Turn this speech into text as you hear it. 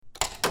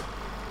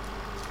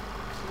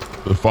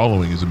The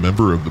following is a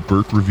member of the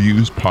Burke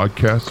Reviews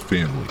podcast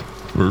family.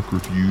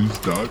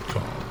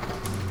 BurkeReviews.com.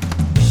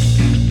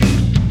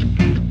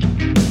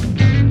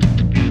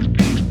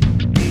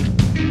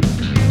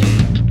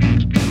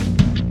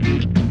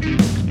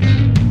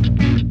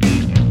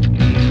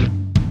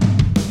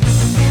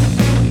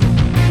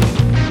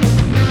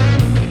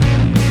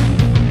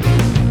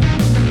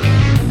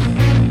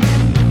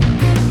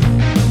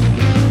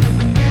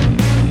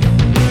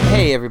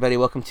 Hey everybody,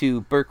 welcome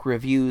to Burke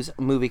Reviews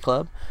Movie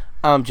Club.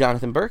 I'm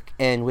Jonathan Burke,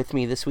 and with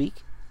me this week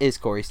is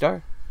Corey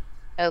Starr.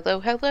 Hello,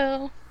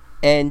 hello.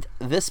 And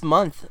this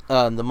month,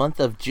 the month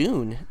of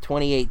June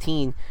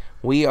 2018,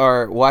 we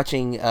are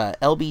watching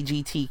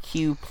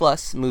LGBTQ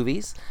plus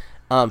movies.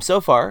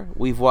 So far,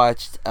 we've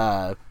watched,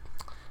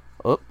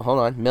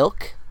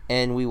 Milk,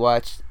 and we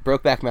watched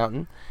Brokeback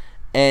Mountain.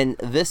 And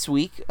this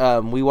week,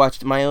 we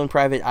watched My Own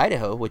Private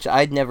Idaho, which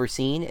I'd never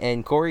seen,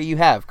 and Corey, you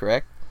have,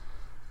 correct?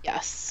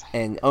 Yes.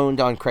 And owned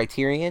on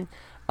Criterion.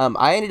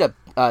 I ended up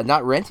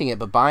not renting it,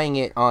 but buying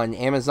it on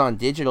Amazon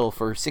Digital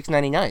for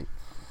 $6.99.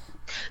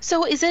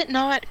 So is it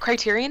not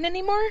Criterion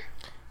anymore?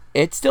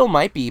 It still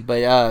might be,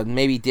 but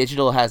maybe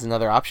Digital has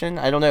another option.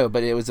 I don't know,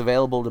 but it was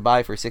available to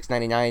buy for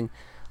 $6.99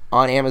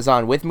 on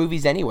Amazon with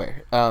Movies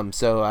Anywhere.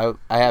 So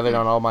I have it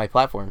on all my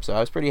platforms, so I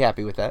was pretty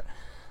happy with that.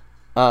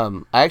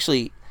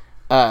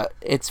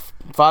 It's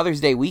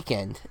Father's Day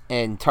weekend,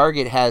 and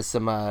Target has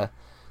some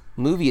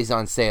movies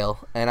on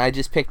sale, and I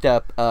just picked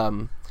up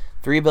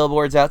 3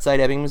 Billboards Outside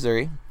Ebbing,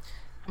 Missouri.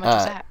 How much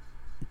is that?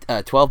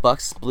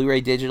 $12,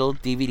 Blu-ray, digital,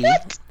 DVD.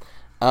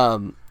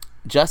 What?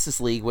 Justice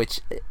League, which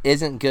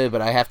isn't good,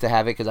 but I have to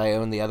have it because I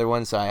own the other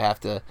one, so I have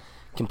to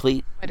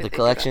complete the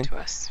collection.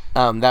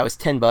 That was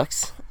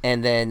 $10,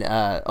 and then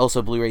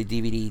also Blu-ray,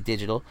 DVD,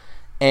 digital,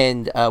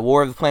 and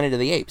War of the Planet of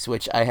the Apes,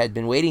 which I had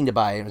been waiting to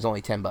buy, and it was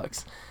only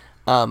 $10.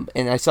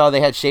 And I saw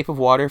they had Shape of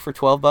Water for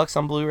 $12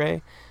 on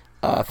Blu-ray.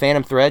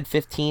 Phantom Thread,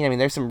 $15. I mean,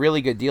 there's some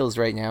really good deals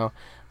right now.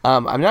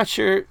 I'm not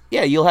sure.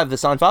 Yeah, you'll have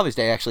this on Father's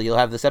Day, actually. You'll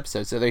have this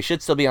episode, so they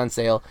should still be on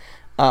sale.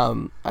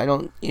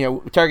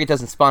 Target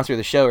doesn't sponsor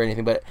the show or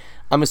anything, but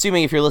I'm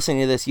assuming if you're listening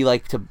to this, you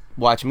like to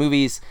watch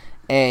movies,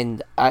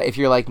 and if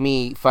you're like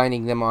me,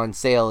 finding them on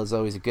sale is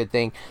always a good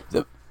thing.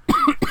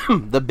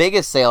 The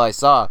biggest sale I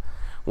saw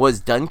was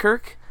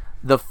Dunkirk.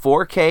 The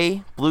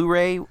 4K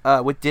Blu-ray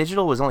with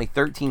digital was only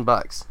 $13.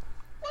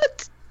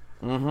 What?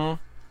 Mm-hmm.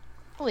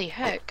 Holy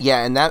heck.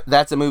 Yeah, and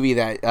that's a movie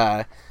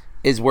that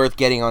is worth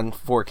getting on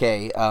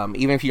 4K.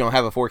 Even if you don't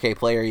have a 4K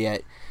player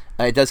yet,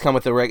 it does come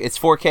with it's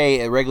 4K,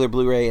 a regular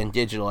Blu-ray, and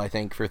digital, I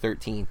think, for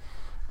 $13.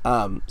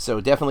 So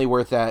definitely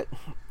worth that.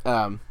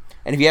 And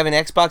if you have an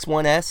Xbox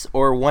One S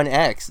or One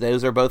X,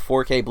 those are both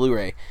 4K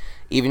Blu-ray.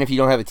 Even if you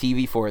don't have a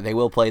TV for it, they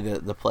will play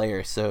the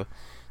player. So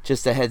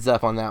just a heads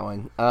up on that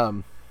one.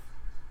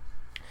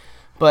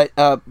 But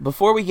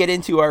before we get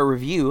into our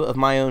review of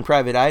My Own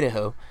Private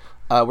Idaho,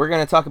 we're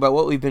going to talk about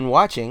what we've been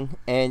watching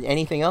and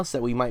anything else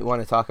that we might want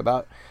to talk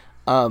about.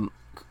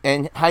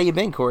 And how you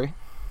been, Corey?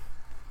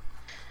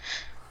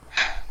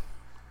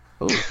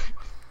 Ooh.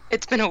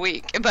 It's been a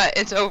week, but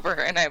it's over,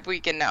 and I have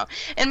weekend now.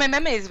 And my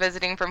meme is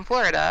visiting from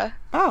Florida.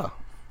 Oh.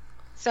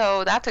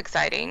 So that's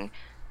exciting.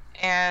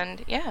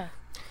 And, yeah.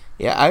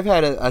 Yeah, I've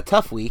had a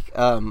tough week.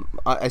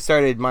 I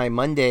started my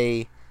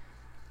Monday,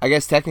 I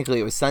guess technically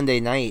it was Sunday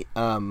night,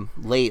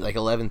 late, like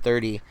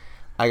 11:30.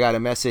 I got a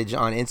message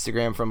on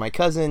Instagram from my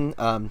cousin,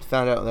 found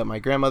out that my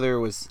grandmother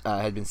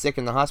had been sick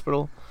in the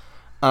hospital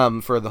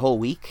for the whole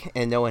week,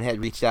 and no one had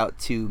reached out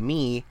to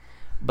me.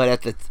 But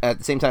at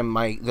the same time,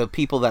 the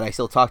people that I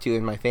still talk to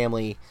in my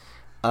family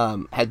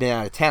had been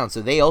out of town,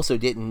 so they also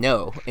didn't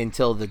know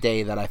until the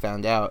day that I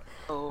found out.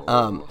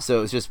 Oh. So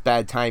it was just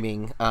bad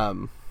timing.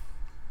 So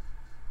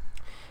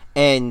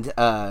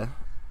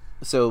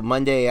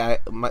Monday, I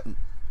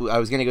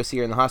was going to go see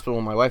her in the hospital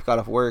when my wife got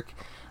off work.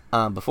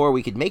 Before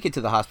we could make it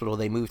to the hospital,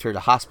 they moved her to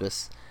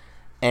hospice.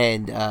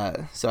 And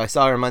so I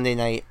saw her Monday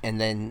night,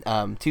 and then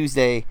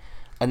Tuesday,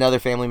 another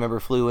family member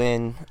flew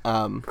in,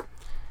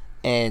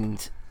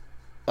 and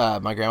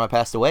my grandma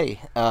passed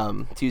away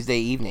Tuesday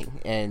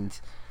evening. And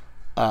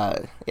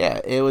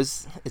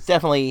it's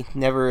definitely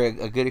never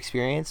a good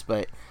experience,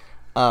 but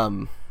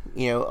on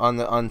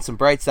some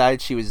bright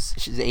side, she's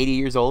 80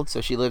 years old,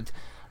 so she lived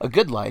a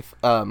good life.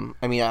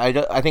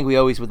 I think we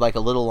always would like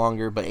a little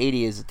longer, but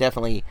 80 is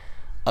definitely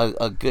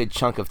a good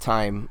chunk of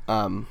time,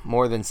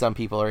 more than some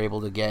people are able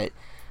to get.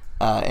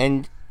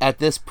 And at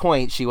this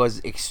point, she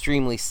was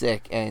extremely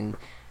sick, and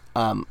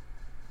on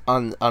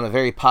a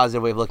very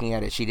positive way of looking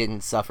at it, she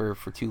didn't suffer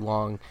for too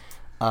long,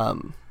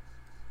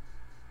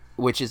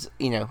 which is,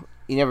 you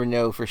never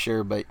know for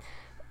sure, but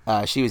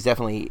she was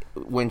definitely,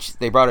 when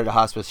they brought her to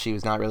hospice, she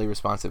was not really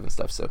responsive and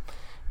stuff. So,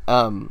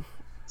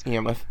 it's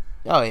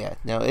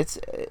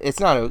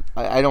not,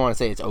 I don't want to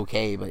say it's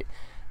okay, but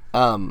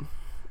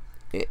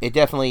it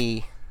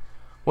definitely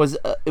was,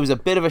 it was a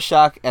bit of a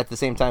shock, at the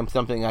same time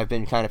something I've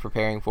been kind of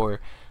preparing for,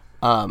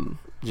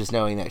 just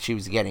knowing that she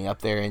was getting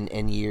up there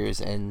in years,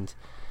 and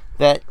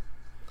that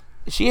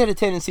she had a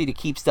tendency to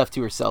keep stuff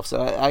to herself.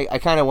 So I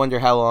kind of wonder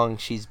how long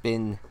she's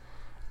been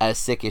as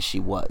sick as she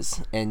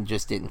was and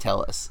just didn't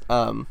tell us.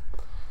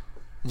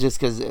 Just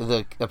because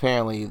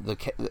apparently the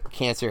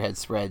cancer had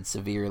spread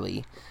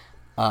severely,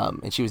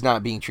 and she was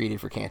not being treated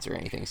for cancer or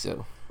anything.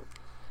 So,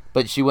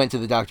 but she went to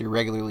the doctor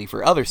regularly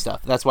for other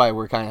stuff. That's why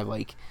we're kind of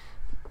like,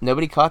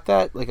 nobody caught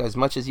that. Like, as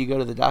much as you go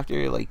to the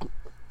doctor, like,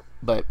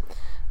 but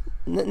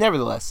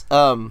nevertheless,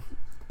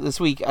 this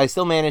week I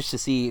still managed to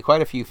see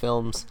quite a few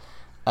films.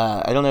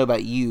 I don't know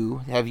about you.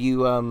 Have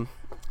you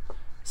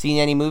seen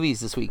any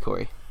movies this week,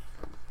 Corey?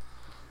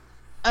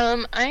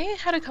 I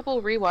had a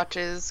couple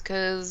rewatches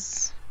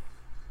because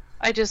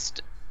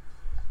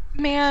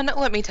man,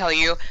 let me tell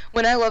you,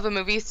 when I love a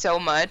movie so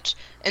much,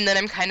 and then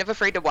I'm kind of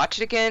afraid to watch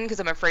it again because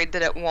I'm afraid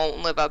that it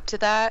won't live up to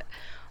that.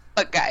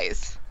 But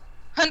guys,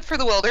 Hunt for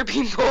the Wilder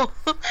People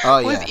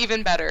was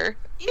even better.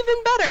 Even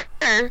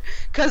better!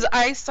 Because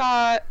I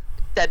saw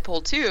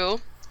Deadpool 2,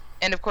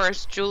 and of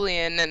course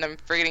Julian, and I'm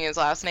forgetting his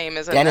last name,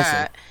 isn't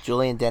that?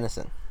 Julian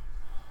Dennison.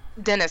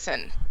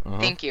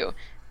 Thank you.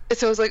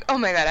 So I was like, oh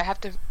my god, I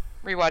have to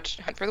rewatch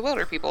Hunt for the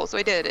Wilder People. So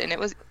I did, and it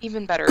was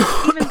even better.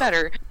 Even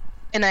better.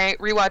 And I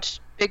rewatched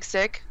Big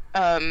Sick,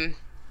 Deadpool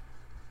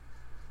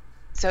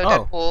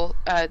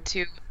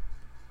 2,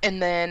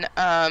 and then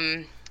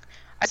I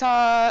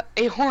saw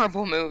a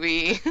horrible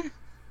movie.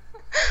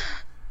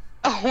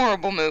 A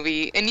horrible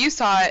movie, and you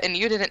saw it, and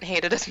you didn't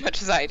hate it as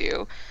much as I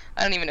do.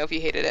 I don't even know if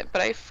you hated it,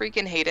 but I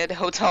freaking hated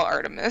Hotel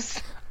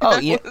Artemis. Oh,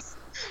 yeah. Was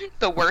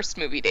the worst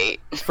movie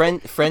date.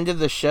 Friend of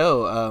the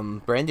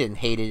show, Brendan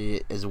hated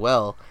it as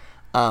well.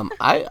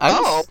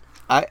 I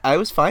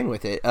was fine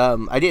with it.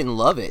 I didn't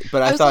love it,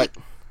 but I thought. Like,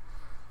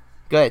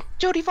 go ahead.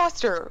 Jodie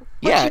Foster,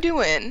 what you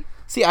doing?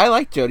 See, I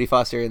liked Jodie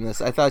Foster in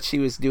this. I thought she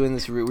was doing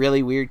this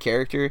really weird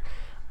character.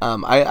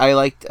 I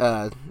liked.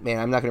 Man,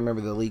 I'm not gonna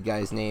remember the lead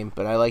guy's name,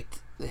 but I liked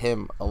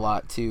him a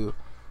lot too.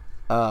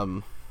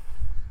 But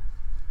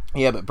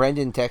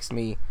Brendan texted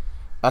me,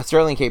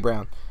 Sterling K.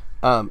 Brown,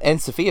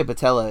 and Sophia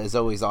Botella is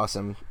always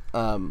awesome.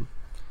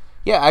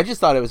 I just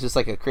thought it was just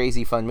like a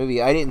crazy fun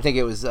movie. I didn't think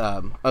it was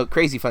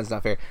crazy fun's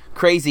not fair.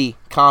 Crazy,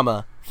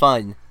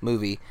 fun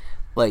movie.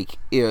 Like,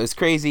 it's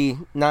crazy,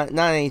 not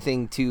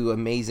anything too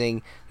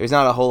amazing. There's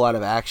not a whole lot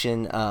of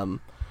action.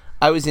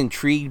 I was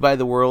intrigued by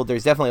the world.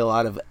 There's definitely a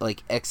lot of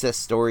like excess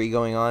story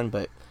going on,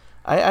 but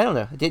I don't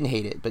know. I didn't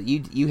hate it, but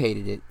you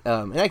hated it,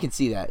 and I can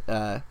see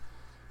that.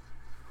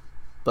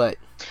 But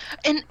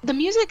and the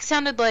music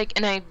sounded like,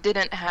 and I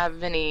didn't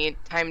have any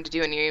time to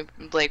do any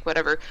like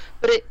whatever,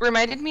 but it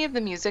reminded me of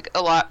the music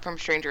a lot from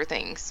Stranger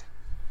Things.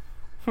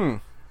 I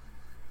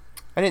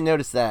didn't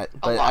notice that,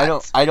 but I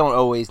don't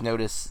always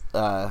notice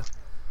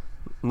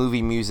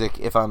movie music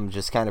if I'm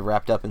just kind of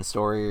wrapped up in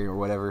story or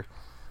whatever.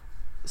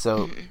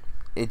 So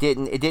it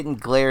didn't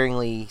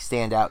glaringly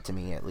stand out to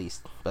me, at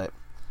least. But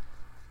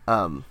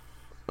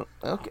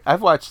okay,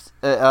 I've watched.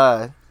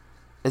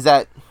 Is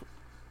that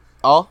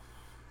all?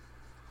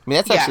 I mean,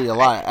 that's actually a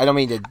lot. I don't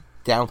mean to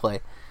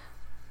downplay.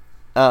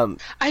 I'm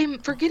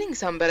forgetting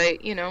some, but I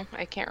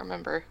can't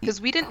remember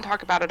because we didn't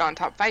talk about it on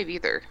Top 5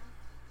 either.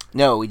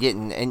 No, we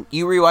didn't. And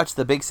you rewatched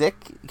The Big Sick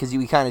because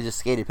we kind of just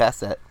skated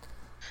past that.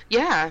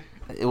 Yeah.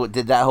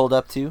 Did that hold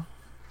up too?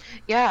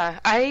 Yeah,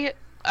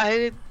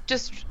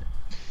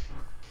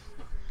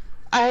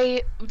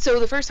 so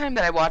the first time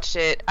that I watched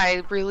it,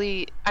 I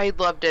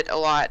loved it a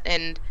lot,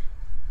 and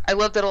I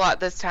loved it a lot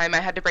this time.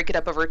 I had to break it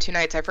up over 2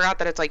 nights. I forgot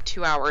that it's like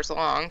 2 hours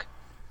long.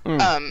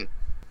 But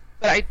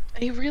I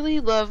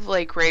really love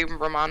like Ray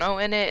Romano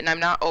in it, and I'm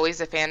not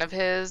always a fan of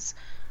his.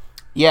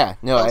 Yeah,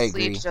 no, mostly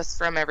I agree. Just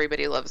from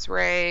Everybody Loves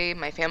Ray.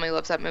 My family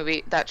loves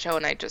that show,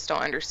 and I just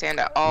don't understand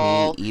at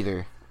all. Me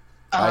either.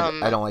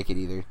 I don't like it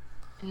either.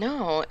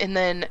 No, and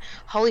then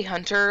Holly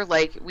Hunter,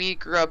 like, we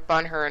grew up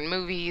on her in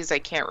movies. I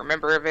can't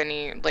remember of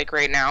any, like,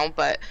 right now,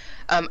 but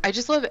I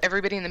just love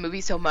everybody in the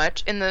movie so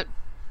much. And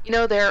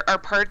there are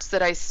parts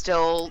that I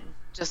still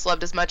just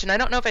loved as much. And I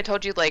don't know if I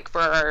told you, like,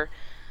 for our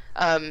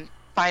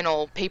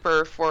final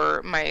paper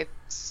for my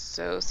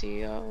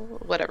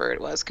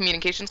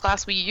communications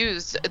class, we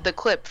used a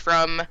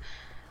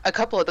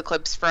couple of the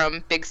clips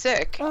from Big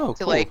Sick to, cool.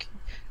 Like,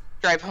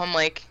 drive home,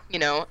 like,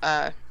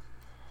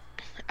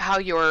 how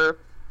your...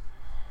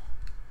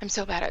 I'm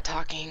so bad at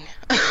talking.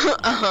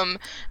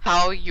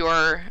 How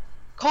your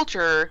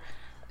culture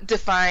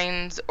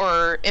defines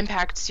or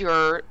impacts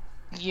your,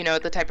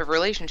 the type of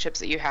relationships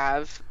that you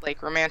have,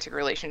 like romantic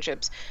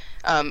relationships,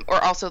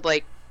 or also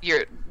like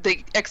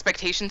the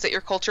expectations that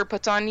your culture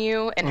puts on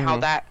you, and how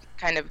that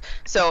kind of.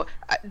 So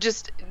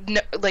just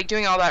like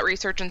doing all that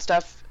research and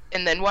stuff,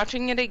 and then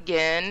watching it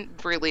again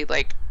really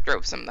like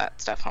drove some of that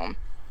stuff home.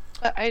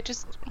 But I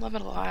just love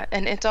it a lot,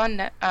 and it's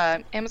on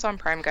Amazon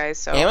Prime, guys.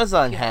 So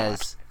Amazon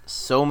has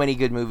so many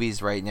good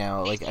movies right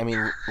now. Like, I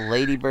mean,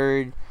 Lady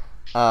Bird.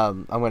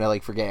 I'm gonna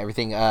like forget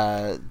everything.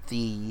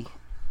 The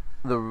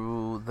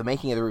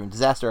Making of the Room,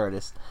 Disaster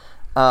Artist.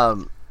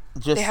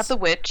 Just they have The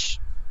Witch.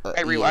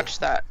 I rewatched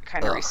that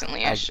kind of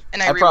recently, and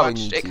I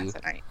rewatched it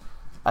tonight.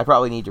 I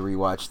probably need to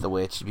rewatch The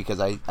Witch because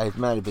I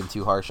might have been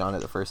too harsh on it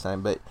the first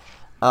time, but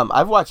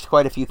I've watched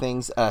quite a few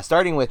things,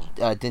 starting with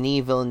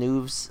Denis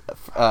Villeneuve's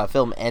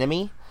film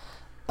Enemy.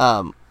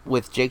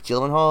 with Jake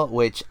Gyllenhaal,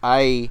 which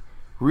I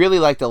really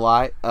liked a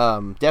lot.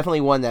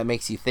 Definitely one that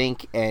makes you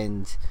think,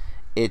 and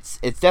it's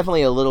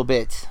definitely a little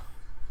bit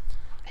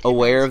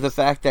aware of the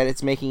fact that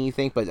it's making you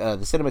think, but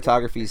the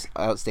cinematography's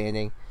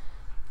outstanding.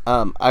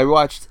 I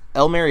watched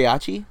El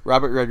Mariachi,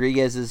 Robert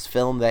Rodriguez's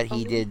film that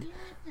he did,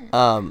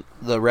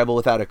 the Rebel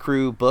Without a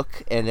Crew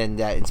book, and then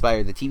that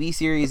inspired the TV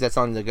series that's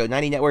on the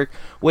Go90 network,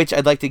 which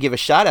I'd like to give a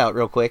shout out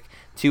real quick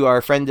to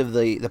our friend of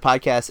the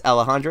podcast,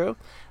 Alejandro.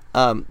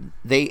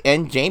 They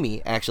and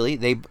Jamie, actually,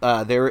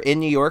 they're in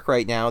New York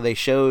right now. They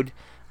showed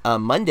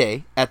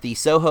Monday at the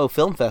Soho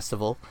Film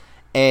Festival,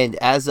 and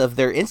as of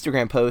their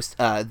Instagram post,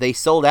 they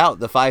sold out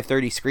the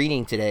 5:30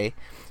 screening today,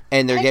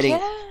 and they're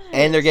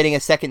getting a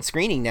second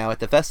screening now at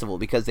the festival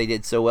because they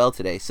did so well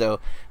today. So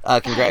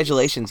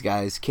congratulations,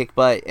 guys, kick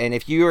butt. And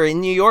if you are in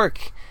New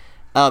York,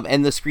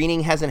 and the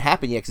screening hasn't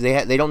happened yet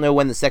because they don't know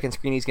when the second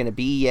screening is going to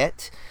be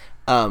yet,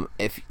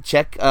 if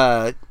check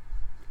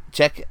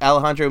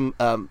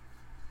Alejandro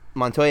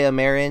Montoya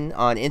Marin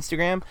on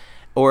Instagram,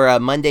 or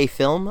Monday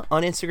Film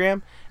on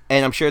Instagram,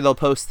 and I'm sure they'll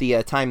post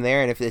the time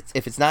there. And if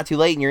it's not too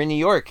late and you're in New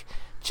York,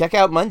 check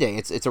out Monday.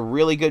 It's a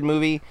really good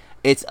movie.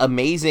 It's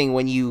amazing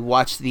when you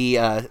watch the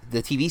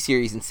TV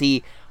series and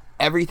see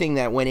everything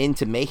that went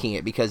into making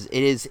it, because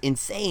it is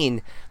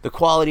insane the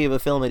quality of a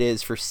film it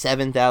is for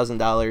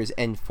 $7,000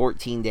 and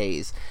 14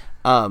 days.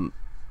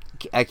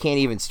 I can't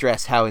even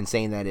stress how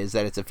insane that is,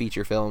 that it's a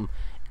feature film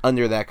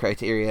under that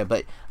criteria.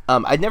 But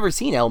I'd never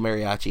seen El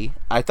Mariachi.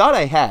 I thought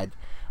I had.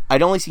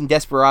 I'd only seen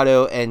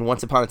Desperado and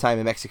Once Upon a Time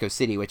in Mexico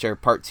City, which are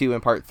part 2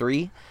 and part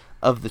 3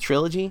 of the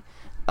trilogy.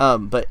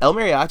 But El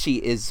Mariachi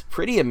is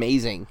pretty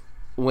amazing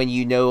when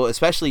you know,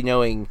 especially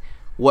knowing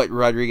what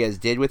Rodriguez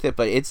did with it.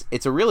 But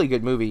it's a really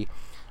good movie.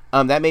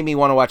 That made me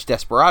want to watch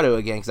Desperado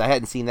again, because I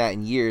hadn't seen that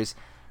in years.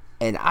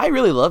 And I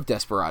really love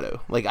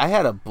Desperado. Like, I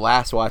had a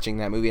blast watching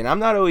that movie. And I'm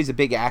not always a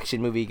big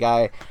action movie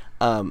guy.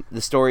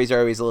 The stories are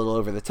always a little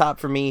over the top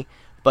for me.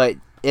 But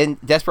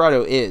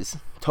Desperado is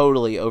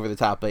totally over the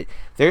top. But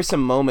there's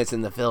some moments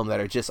in the film that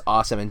are just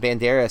awesome. And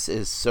Banderas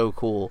is so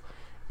cool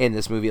in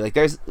this movie. Like,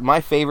 there's my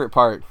favorite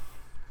part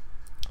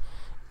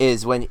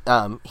is when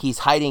he's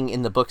hiding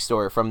in the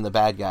bookstore from the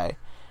bad guy.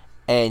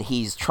 And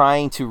he's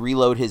trying to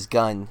reload his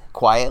gun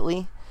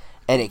quietly.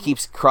 And it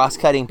keeps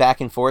cross-cutting back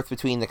and forth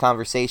between the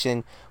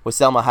conversation with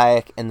Selma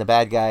Hayek and the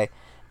bad guy,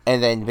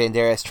 and then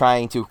Banderas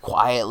trying to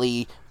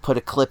quietly put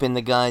a clip in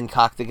the gun,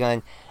 cock the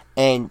gun,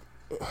 and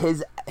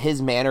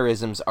his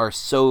mannerisms are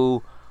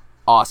so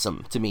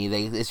awesome to me.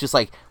 It's just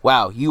like,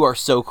 wow, you are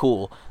so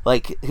cool.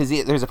 Like, because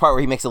there's a part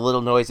where he makes a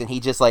little noise, and he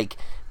just like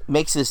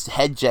makes this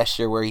head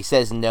gesture where he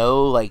says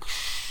no, like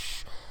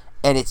shh,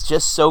 and it's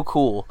just so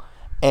cool.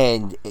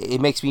 And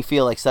it makes me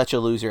feel like such a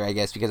loser, I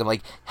guess, because I'm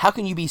like, how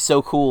can you be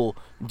so cool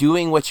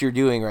doing what you're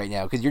doing right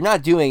now? Because you're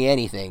not doing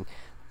anything,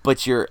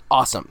 but you're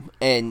awesome.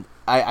 And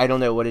I don't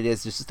know what it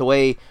is. Just the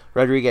way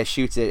Rodriguez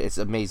shoots it, it's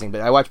amazing.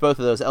 But I watched both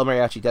of those, El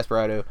Mariachi,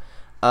 Desperado.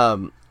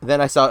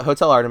 Then I saw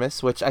Hotel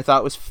Artemis, which I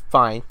thought was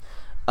fine.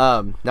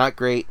 Not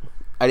great.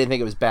 I didn't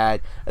think it was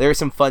bad. There was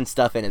some fun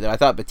stuff in it, though. I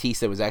thought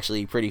Batista was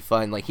actually pretty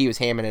fun. Like, he was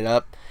hamming it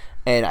up.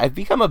 And I've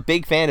become a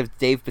big fan of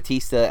Dave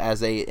Batista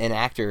as an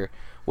actor,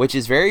 which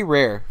is very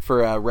rare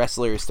for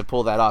wrestlers to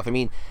pull that off. I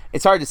mean,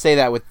 it's hard to say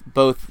that with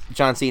both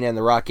John Cena and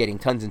The Rock getting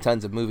tons and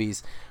tons of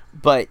movies,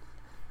 but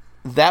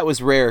that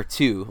was rare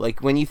too.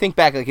 Like, when you think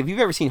back, like, if you've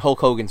ever seen Hulk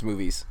Hogan's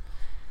movies,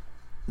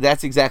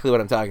 that's exactly what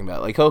I'm talking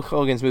about. Like, Hulk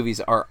Hogan's movies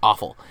are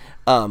awful.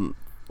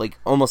 Like,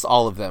 almost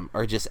all of them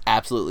are just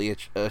absolutely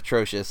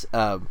atrocious.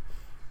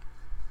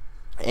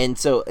 And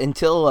so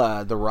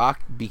until The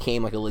Rock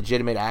became like a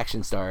legitimate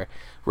action star,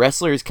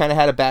 wrestlers kind of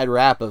had a bad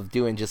rap of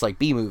doing just like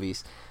B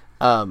movies.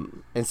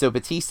 And so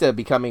Batista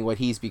becoming what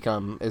he's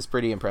become is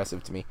pretty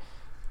impressive to me.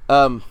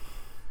 I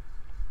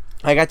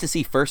got to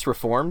see First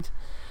Reformed.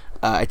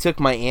 I took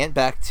my aunt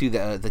back to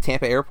the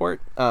Tampa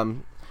airport,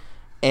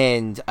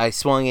 and I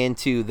swung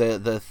into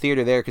the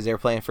theater there because they were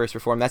playing First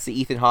Reformed. That's the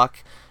Ethan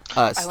Hawke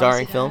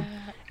starring film.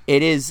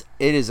 It is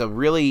a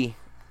really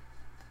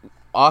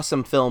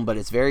awesome film, but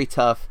it's very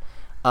tough.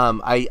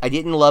 I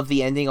didn't love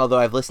the ending, although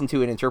I've listened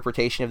to an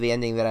interpretation of the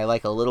ending that I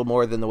like a little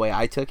more than the way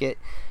I took it.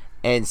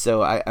 And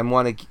so I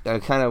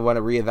kind of want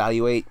to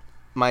reevaluate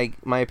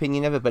my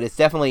opinion of it, but it's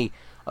definitely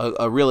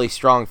a really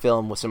strong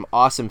film with some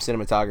awesome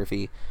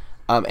cinematography,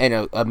 and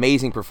an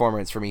amazing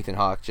performance from Ethan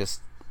Hawke.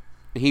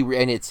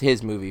 And it's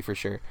his movie for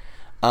sure.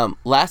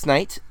 Last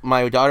night,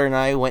 my daughter and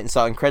I went and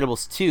saw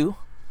Incredibles 2.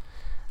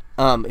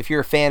 If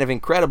you're a fan of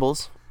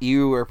Incredibles,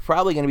 you are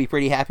probably going to be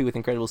pretty happy with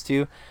Incredibles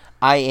 2.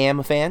 I am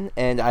a fan,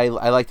 and I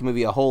like the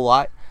movie a whole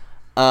lot.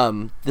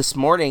 This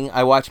morning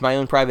I watched My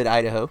Own Private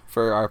Idaho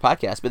for our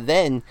podcast, but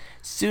then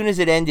as soon as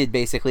it ended,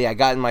 basically I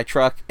got in my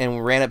truck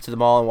and ran up to the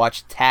mall and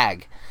watched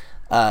Tag,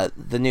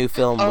 the new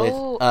film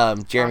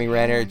with Jeremy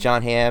Renner,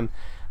 John Hamm,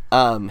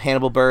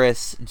 Hannibal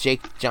Buress,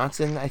 Jake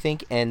Johnson, I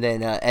think, and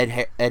then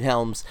Ed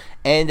Helms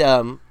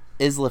and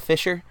Isla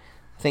Fisher,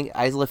 something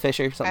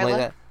like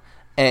that.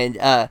 And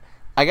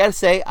I gotta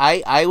say,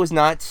 I was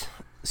not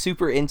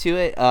super into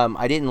it.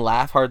 I didn't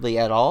laugh hardly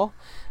at all.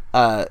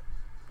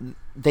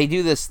 they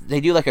do this. They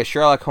do like a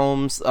Sherlock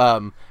Holmes,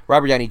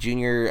 Robert Downey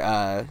Jr.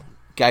 Not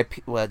Guy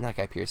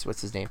Pearce.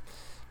 What's his name?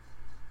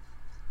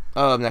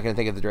 Oh, I'm not gonna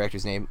think of the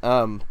director's name.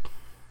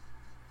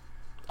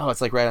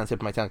 It's like right on the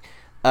tip of my tongue.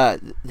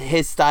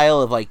 His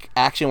style of like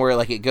action where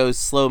like it goes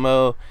slow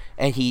mo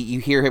and you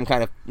hear him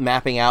kind of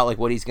mapping out like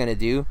what he's gonna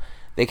do.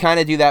 They kind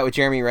of do that with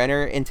Jeremy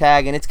Renner in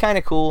Tag, and it's kind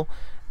of cool.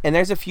 And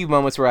there's a few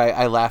moments where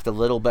I laughed a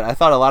little, but I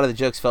thought a lot of the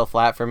jokes fell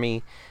flat for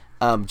me.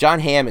 John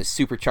Hamm is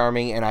super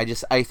charming, and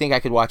I think I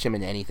could watch him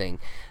in anything.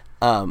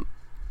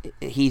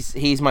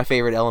 He's my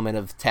favorite element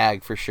of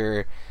Tag for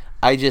sure.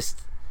 I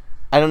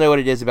don't know what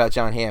it is about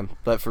John Hamm,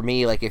 but for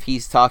me, like if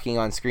he's talking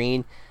on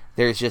screen,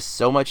 there's just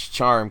so much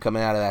charm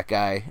coming out of that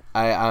guy.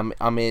 I'm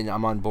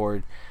on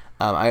board.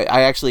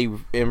 I actually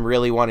am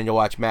really wanting to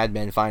watch Mad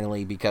Men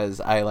finally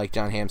because I like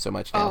John Hamm so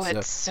much now. Oh,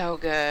 it's so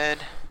good.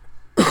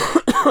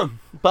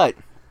 But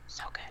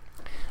so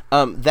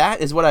good.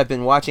 That is what I've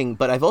been watching,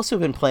 but I've also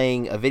been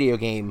playing a video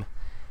game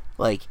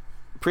like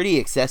pretty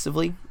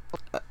excessively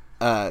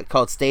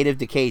called State of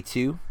Decay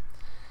 2.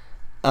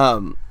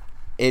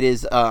 It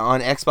is on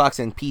Xbox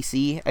and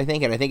PC, I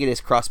think, and I think it is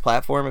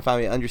cross-platform, if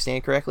I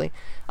understand correctly.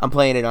 I'm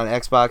playing it on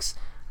Xbox.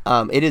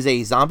 It is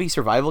a zombie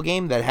survival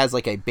game that has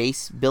like a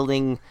base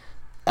building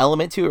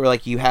element to it, where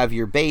like you have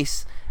your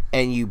base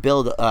and you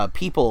build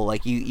people,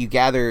 like you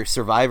gather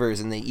survivors,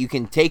 and that you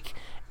can take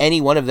any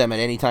one of them at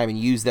any time and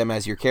use them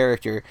as your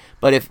character.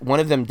 But if one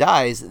of them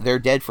dies, they're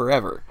dead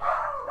forever.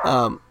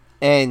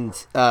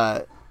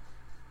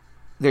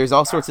 There's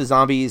all sorts of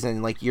zombies,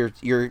 and like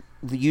you're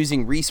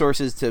using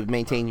resources to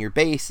maintain your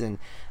base, and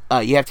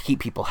you have to keep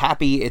people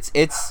happy.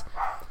 It's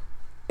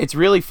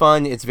really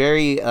fun. It's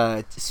very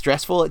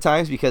stressful at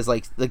times because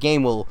like the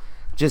game will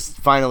just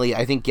finally,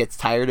 I think, gets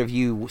tired of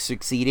you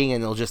succeeding,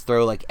 and they'll just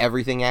throw like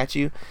everything at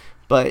you.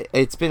 But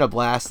it's been a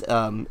blast,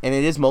 and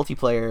it is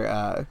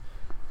multiplayer,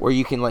 where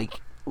you can like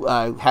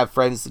have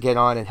friends get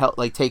on and help.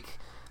 Like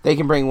they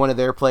can bring one of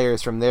their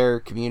players from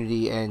their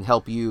community and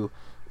help you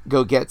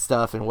go get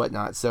stuff and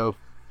whatnot. So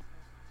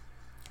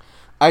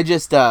I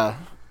just I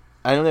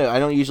don't know. I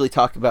don't usually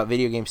talk about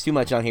video games too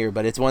much on here,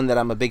 but it's one that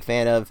I'm a big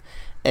fan of.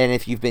 And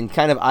if you've been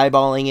kind of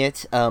eyeballing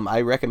it,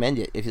 I recommend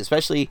it.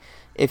 Especially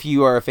if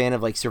you are a fan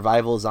of like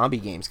survival zombie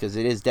games, because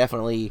it is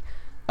definitely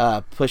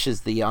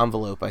pushes the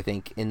envelope, I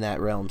think, in that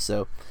realm.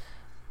 So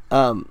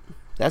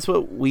that's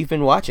what we've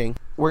been watching.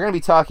 We're going to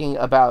be talking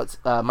about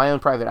My Own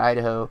Private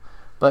Idaho.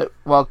 But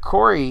while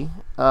Corey,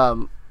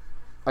 I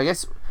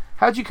guess,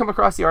 how'd you come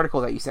across the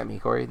article that you sent me,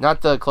 Corey?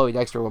 Not the Chloe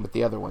Dexter one, but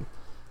the other one.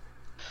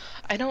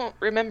 I don't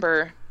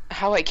remember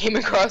how I came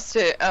across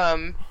it.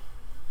 And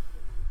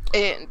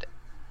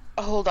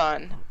hold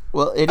on.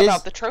 Well, it about is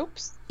about the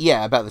tropes.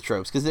 Yeah, about the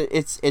tropes, because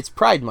it's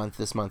Pride Month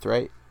this month,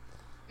 right?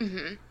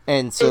 Mm-hmm.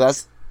 And so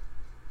that's.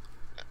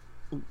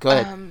 Go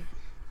ahead.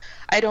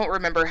 I don't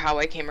remember how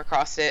I came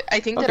across it.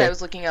 I think that I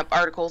was looking up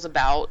articles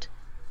about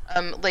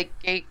like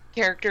gay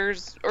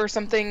characters or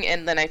something,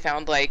 and then I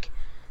found like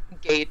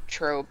gay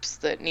tropes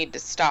that need to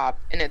stop,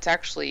 and it's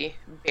actually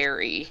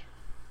bury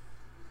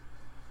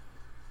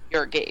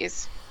your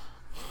gays.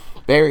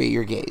 Bury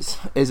Your Gays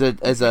is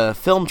a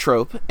film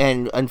trope,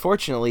 and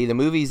unfortunately the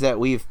movies that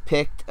we've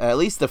picked, at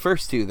least the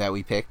first two that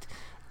we picked,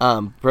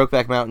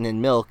 Brokeback Mountain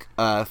and Milk,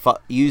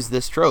 use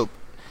this trope.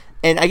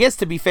 And I guess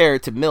to be fair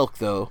to Milk,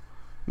 though,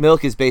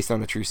 Milk is based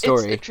on a true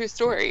story. It's a true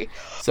story.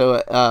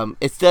 So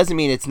it doesn't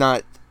mean it's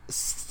not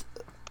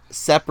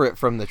separate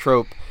from the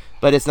trope,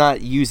 but it's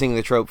not using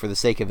the trope for the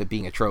sake of it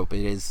being a trope.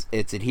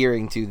 It's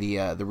adhering to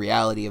the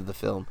reality of the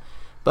film.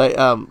 But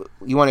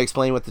you want to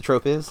explain what the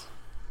trope is?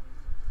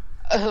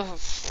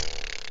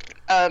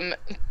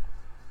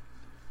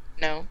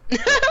 No.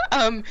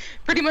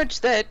 Pretty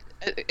much that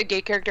a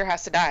gay character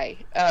has to die.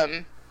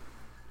 I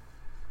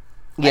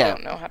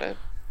don't know how to.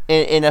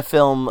 In a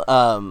film,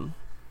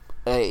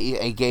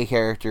 a gay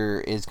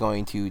character is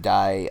going to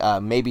die,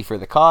 maybe for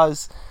the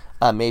cause,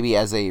 maybe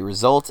as a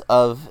result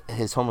of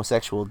his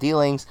homosexual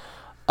dealings,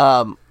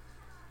 or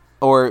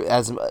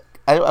as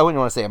I wouldn't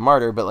want to say a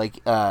martyr, but like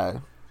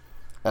a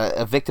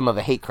victim of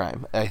a hate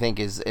crime, I think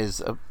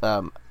is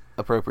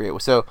appropriate.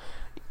 So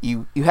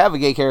you have a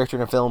gay character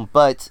in a film,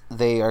 but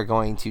they are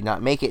going to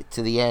not make it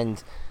to the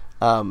end,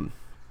 and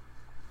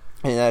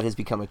that has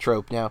become a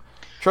trope. Now,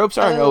 tropes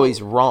aren't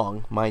always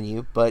wrong, mind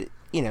you, but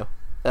you know,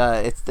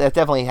 that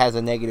definitely has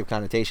a negative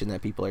connotation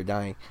that people are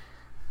dying.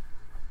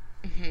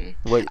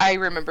 Mm-hmm. I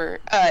remember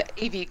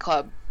AV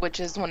Club, which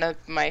is one of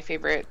my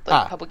favorite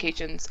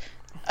publications,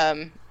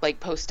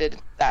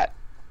 posted that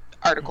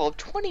article of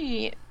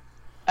 20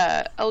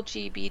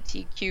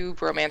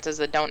 LGBTQ romances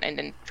that don't end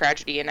in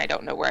tragedy, and I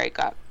don't know where I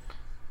got.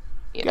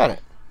 Got it.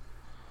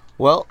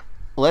 Well,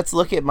 let's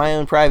look at My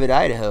Own Private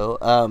Idaho.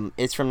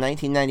 It's from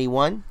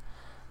 1991.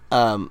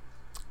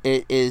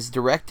 It is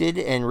directed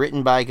and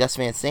written by Gus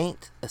Van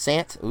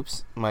Sant.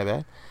 Oops, my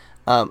bad.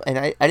 And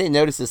I didn't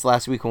notice this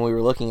last week when we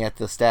were looking at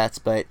the stats,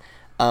 but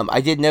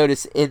I did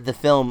notice in the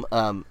film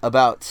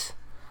about,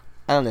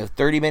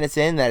 30 minutes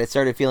in that it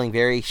started feeling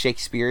very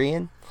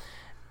Shakespearean.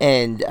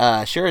 And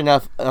sure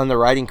enough, on the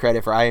writing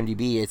credit for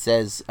IMDb, it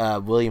says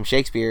William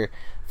Shakespeare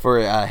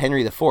for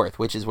Henry IV,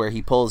 which is where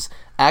he pulls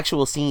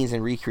actual scenes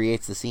and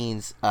recreates the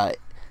scenes, and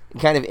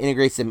kind of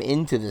integrates them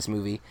into this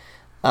movie.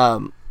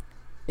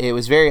 It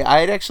was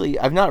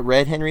I've not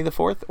read Henry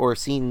IV or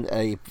seen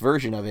a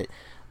version of it,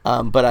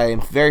 but I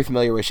am very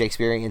familiar with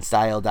Shakespearean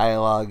style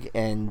dialogue,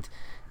 and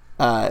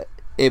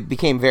it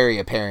became very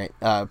apparent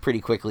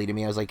pretty quickly to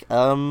me. I was like,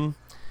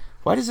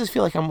 why does this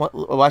feel like I'm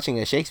watching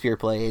a Shakespeare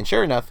play? And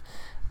sure enough,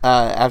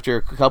 after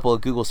a couple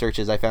of Google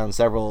searches, I found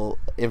several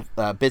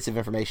bits of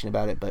information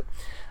about it. But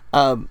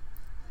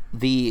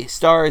the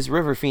stars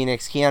River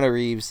Phoenix, Keanu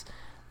Reeves,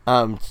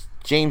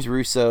 James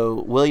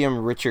Russo, William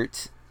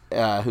Richert,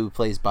 who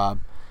plays Bob,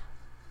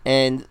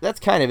 and that's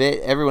kind of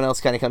it. Everyone else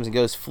kind of comes and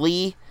goes.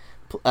 Flea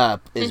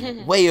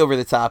is way over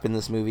the top in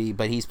this movie,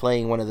 but he's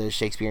playing one of the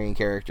Shakespearean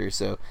characters,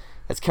 so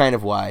that's kind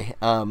of why.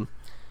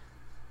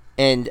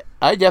 And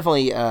I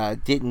definitely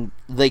didn't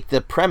like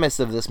the premise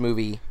of this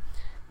movie.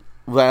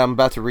 What I'm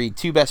about to read: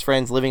 two best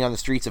friends living on the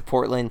streets of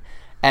Portland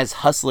as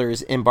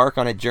hustlers embark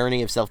on a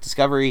journey of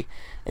self-discovery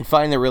and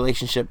find their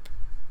relationship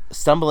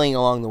stumbling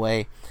along the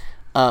way.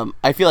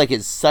 I feel like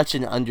it's such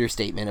an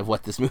understatement of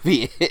what this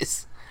movie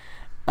is.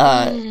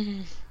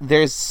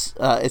 It's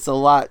a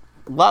lot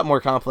more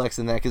complex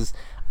than that, because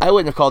I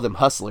wouldn't have called them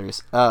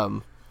hustlers.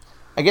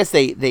 I guess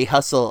they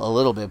hustle a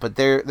little bit, but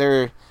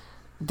they're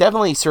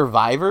definitely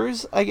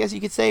survivors, I guess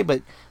you could say.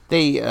 But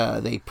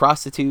they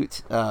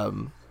prostitute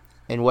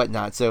and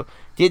whatnot. So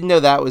didn't know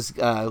that was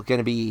going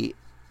to be,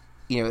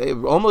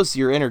 almost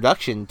your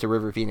introduction to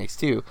River Phoenix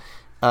too,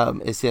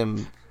 is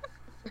him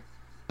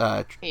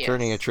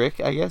turning a trick,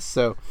 I guess.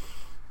 So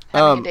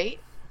having a date.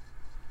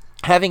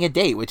 Having a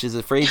date, which is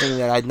a phrasing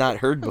that I'd not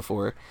heard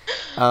before.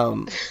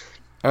 Or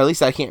at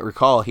least I can't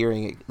recall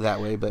hearing it that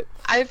way, but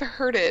I've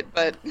heard it,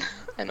 but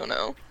I don't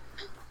know.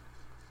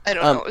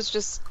 It was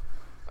just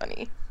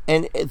funny.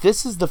 And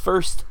this is the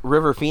first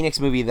River Phoenix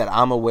movie that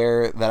I'm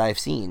aware that I've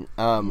seen.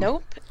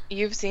 Nope.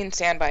 You've seen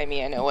Stand By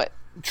Me, I know it.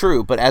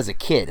 True, but as a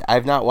kid.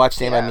 I've not watched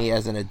Stand By Me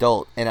as an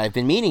adult, and I've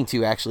been meaning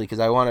to, actually, because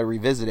I want to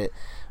revisit it.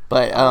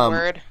 But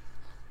word.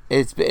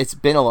 It's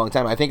been a long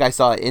time. I think I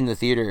saw it in the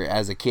theater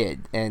as a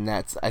kid, and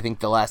that's, I think,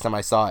 the last time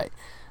I saw it.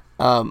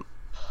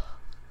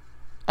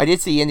 I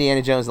did see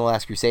Indiana Jones and the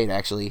Last Crusade,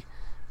 actually,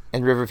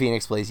 and River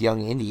Phoenix plays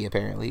young Indy,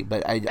 apparently,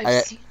 but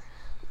I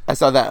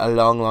saw that a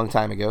long, long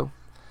time ago.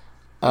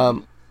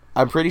 I'm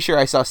pretty sure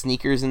I saw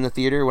Sneakers in the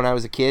theater when I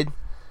was a kid,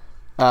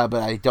 but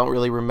I don't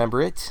really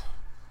remember it.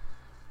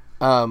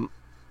 And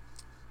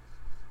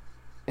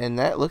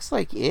that looks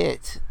like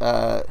it.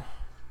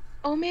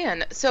 Oh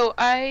man, so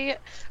I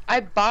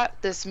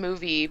bought this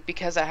movie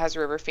because it has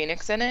River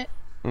Phoenix in it.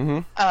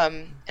 Mm-hmm.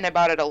 And I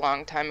bought it a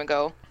long time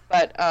ago,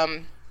 but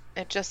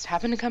it just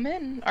happened to come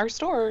in our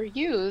store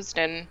used,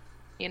 and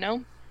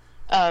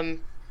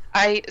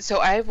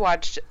I've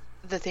watched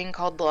The Thing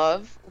Called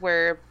Love,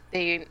 where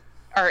they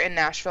are in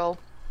Nashville.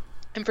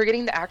 I'm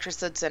forgetting the actress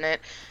that's in it,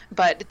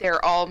 but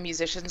they're all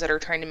musicians that are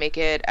trying to make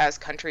it as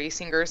country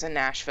singers in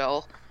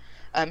Nashville.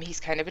 He's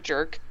kind of a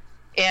jerk.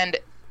 And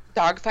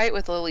Dogfight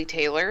with Lily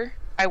Taylor,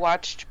 I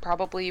watched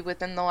probably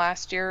within the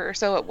last year or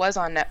so. It was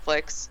on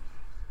Netflix.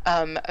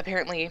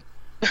 Apparently,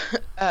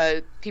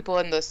 people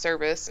in the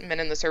service, men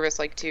in the service,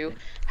 like to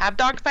have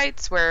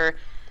dogfights where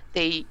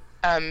they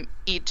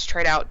each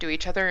try to outdo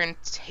each other and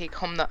take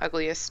home the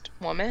ugliest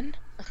woman.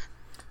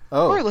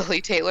 Oh. Or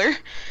Lily Taylor.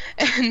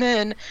 And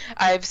then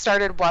I've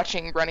started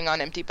watching Running on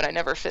Empty, but I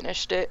never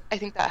finished it. I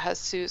think that has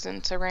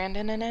Susan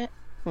Sarandon in it.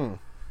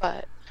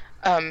 But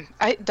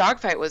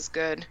Dogfight was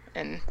good,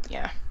 and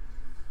yeah.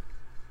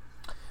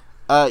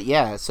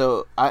 Yeah,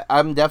 so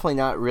I'm definitely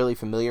not really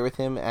familiar with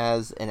him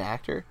as an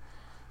actor.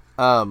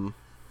 And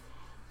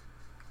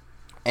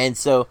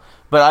so,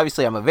 but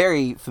obviously I'm a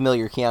very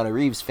familiar Keanu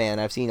Reeves fan.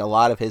 I've seen a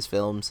lot of his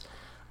films.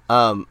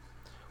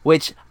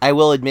 Which I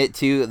will admit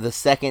to, the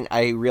second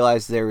I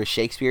realized there was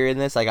Shakespeare in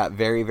this, I got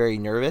very, very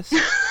nervous.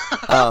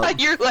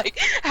 You're like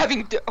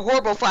having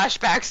horrible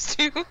flashbacks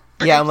to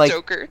yeah, I'm like,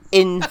 Joker.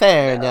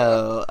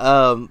 Inferno.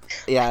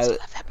 Yeah. I still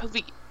love that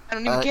movie. I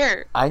don't even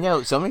care. I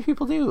know, so many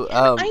people do.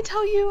 I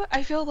tell you,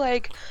 I feel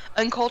like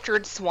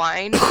uncultured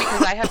swine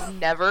because I have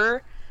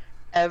never,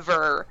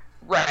 ever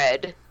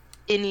read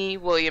any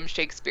William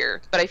Shakespeare.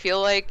 But I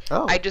feel like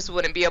I just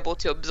wouldn't be able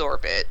to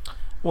absorb it.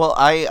 Well,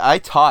 I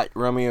taught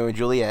Romeo and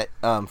Juliet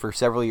for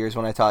several years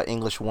when I taught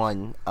English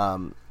 1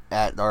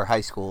 at our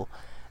high school.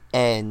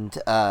 And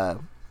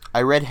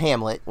I read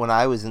Hamlet when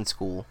I was in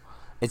school.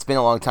 It's been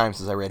a long time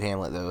since I read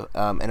Hamlet, though.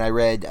 And I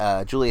read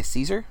Julius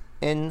Caesar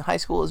in high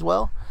school as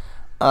well.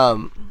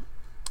 I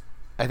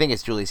think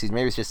it's Julius Caesar.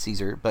 Maybe it's just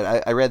Caesar.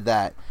 But I read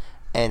that.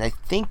 And I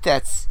think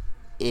that's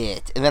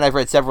it. And then I've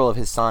read several of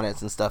his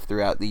sonnets and stuff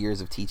throughout the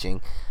years of teaching.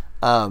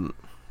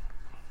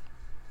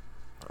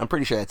 I'm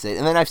pretty sure that's it.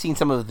 And then I've seen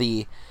some of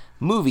the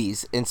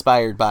movies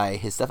inspired by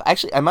his stuff.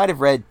 Actually, I might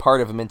have read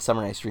part of A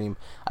Midsummer Night's Dream.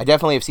 I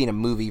definitely have seen a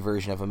movie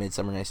version of A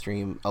Midsummer Night's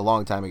Dream a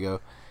long time ago.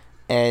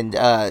 And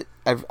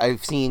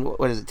I've seen,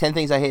 10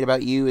 Things I Hate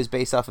About You is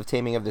based off of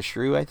Taming of the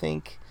Shrew, I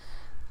think.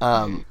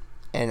 And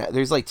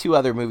there's like 2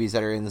 other movies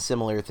that are in the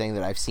similar thing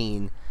that I've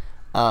seen.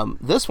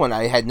 This one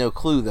I had no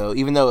clue though,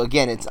 even though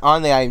again it's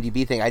on the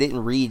IMDb thing. I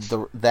didn't read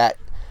that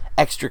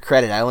extra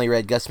credit. I only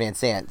read Gus Van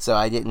Sant, so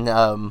I didn't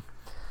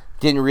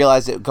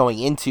realize it going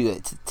into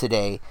it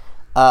today.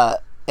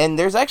 And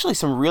there's actually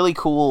some really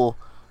cool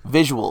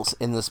visuals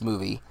in this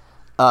movie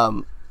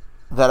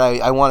that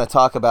I want to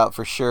talk about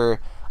for sure.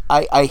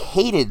 I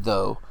hated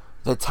though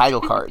the title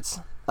cards.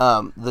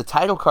 The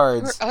title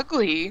cards were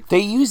ugly. They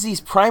use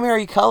these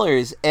primary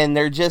colors, and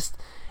they're just,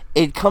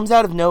 it comes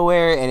out of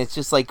nowhere, and it's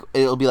just like,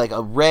 it'll be like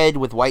a red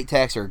with white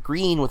text or a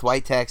green with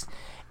white text,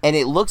 and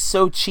it looks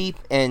so cheap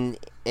and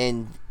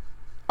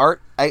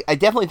art. I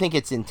definitely think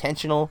it's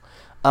intentional.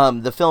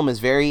 The film is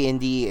very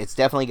indie. It's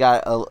definitely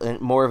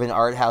got more of an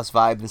art house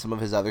vibe than some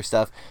of his other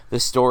stuff. The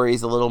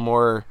story's a little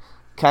more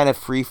kind of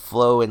free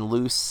flow and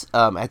loose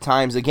at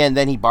times. Again,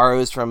 then he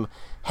borrows from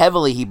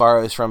Henry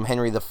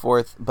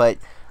IV, but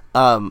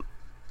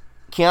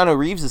Keanu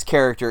Reeves'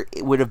 character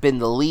would have been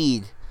the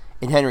lead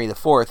in Henry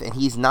IV, and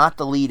he's not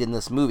the lead in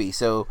this movie.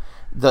 So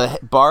the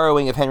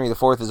borrowing of Henry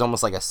IV is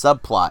almost like a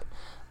subplot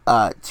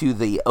to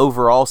the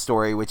overall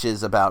story, which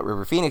is about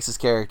River Phoenix's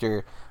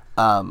character,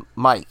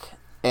 Mike.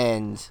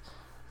 And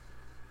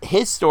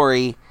his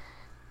story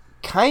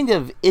kind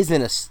of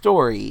isn't a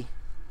story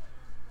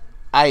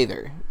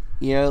either.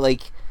 You know,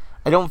 like,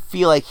 I don't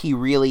feel like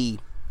he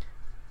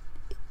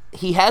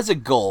has a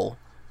goal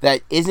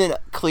that isn't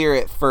clear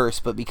at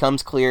first, but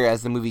becomes clear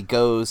as the movie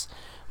goes.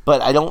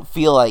 But I don't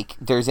feel like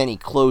there's any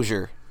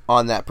closure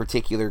on that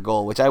particular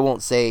goal, which I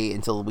won't say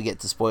until we get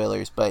to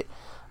spoilers. But,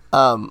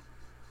 and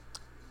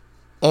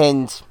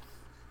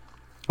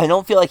I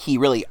don't feel like he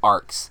really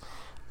arcs,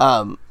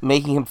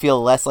 making him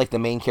feel less like the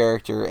main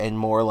character and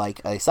more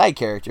like a side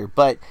character.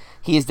 But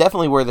he is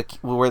definitely where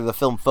the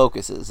film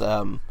focuses.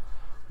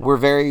 We're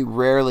very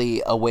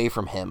rarely away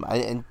from him,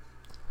 and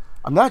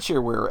I'm not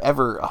sure we're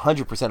ever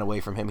 100% away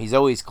from him. He's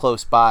always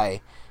close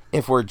by.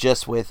 If we're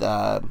just with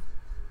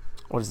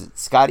what is it?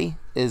 Scotty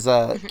is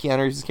Keanu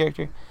Reeves'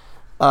 character.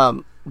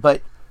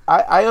 But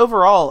I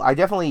overall,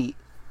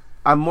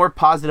 I'm more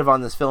positive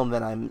on this film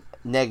than I'm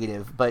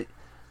negative. But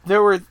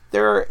there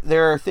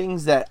are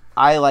things that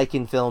I like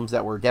in films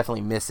that were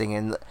definitely missing,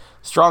 and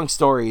Strong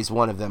Story is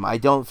one of them. I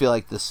don't feel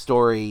like the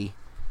story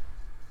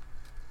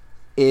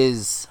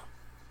is.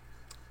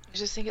 I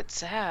just think it's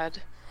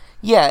sad.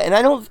 Yeah, and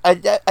I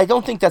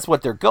don't think that's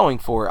what they're going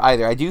for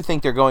either. I do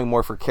think they're going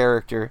more for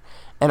character,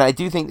 and I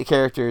do think the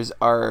characters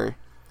are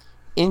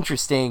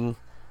interesting,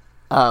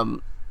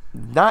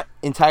 not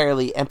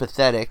entirely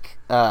empathetic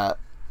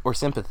or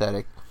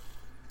sympathetic,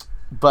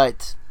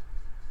 but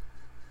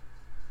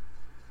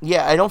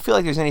yeah, I don't feel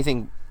like there's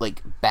anything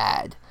like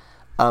bad,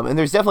 and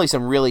there's definitely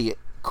some really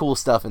cool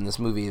stuff in this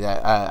movie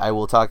that I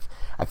will talk.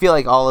 I feel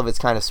like all of it's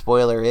kind of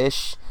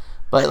spoiler-ish,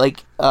 but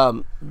like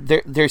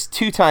there's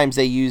 2 times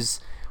they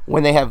use.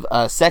 When they have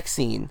a sex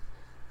scene,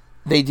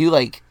 they do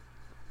like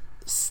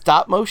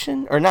stop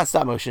motion, or not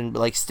stop motion, but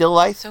like still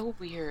life. So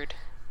weird.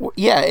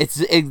 Yeah,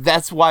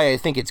 that's why I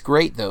think it's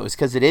great though, is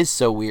because it is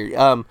so weird.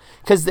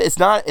 Because it's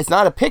not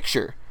a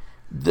picture.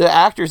 The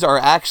actors are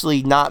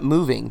actually not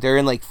moving. They're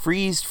in like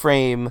freeze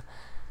frame,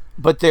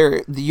 but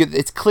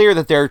it's clear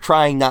that they're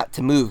trying not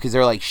to move because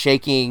they're like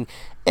shaking,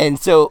 and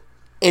so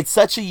it's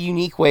such a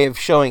unique way of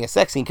showing a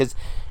sex scene because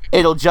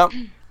it'll jump.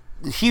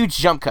 Huge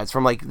jump cuts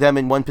from like them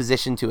in one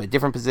position to a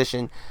different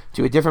position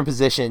to a different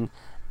position,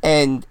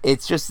 and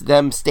it's just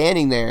them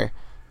standing there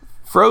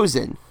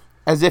frozen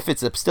as if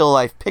it's a still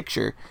life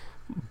picture,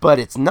 but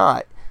it's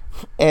not.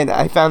 And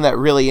I found that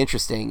really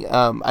interesting.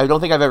 I don't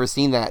think I've ever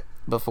seen that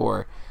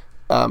before,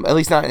 at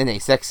least not in a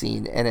sex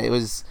scene. And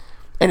it's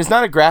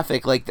not a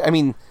graphic, like, I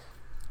mean,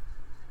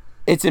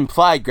 it's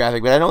implied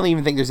graphic, but I don't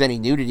even think there's any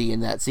nudity in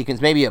that sequence.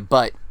 Maybe a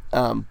butt,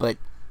 but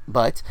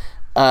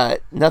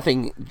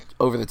nothing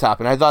over the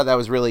top, and I thought that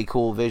was really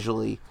cool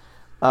visually.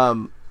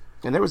 And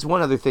there was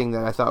one other thing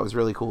that I thought was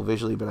really cool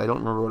visually, but I don't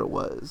remember what it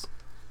was.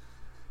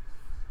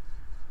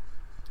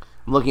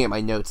 I'm looking at my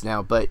notes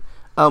now, but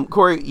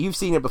Corey, you've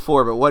seen it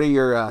before, but what are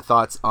your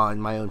thoughts on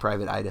My Own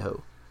Private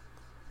Idaho?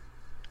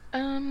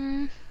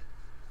 I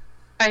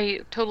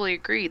totally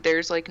agree.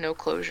 There's like no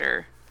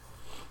closure,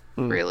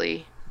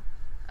 really.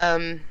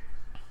 And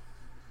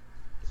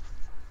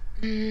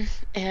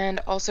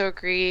also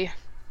agree.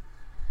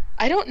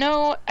 I don't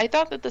know. I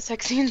thought that the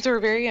sex scenes were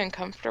very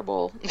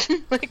uncomfortable.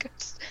 Like,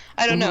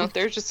 I don't know.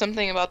 There's just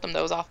something about them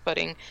that was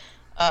off-putting.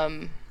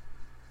 I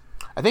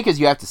think because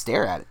you have to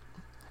stare at it,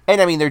 and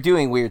I mean they're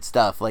doing weird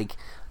stuff. Like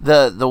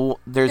there's one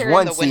in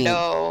the scene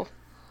window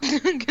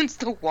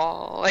against the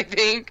wall, I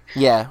think.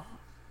 Yeah,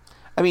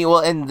 I mean, well,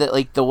 and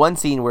the one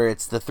scene where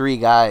it's the 3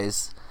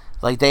 guys,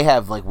 like they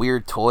have like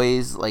weird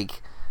toys,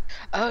 like.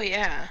 Oh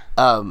yeah.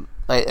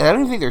 Like, I don't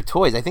even think they're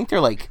toys. I think they're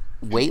like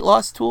weight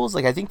loss tools.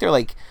 Like I think they're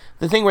like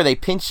the thing where they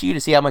pinch you to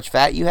see how much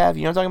fat you have.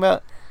 You know what I'm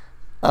talking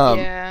about?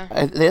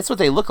 Yeah. That's what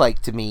they look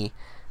like to me,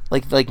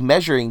 like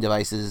measuring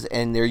devices,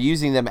 and they're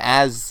using them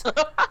as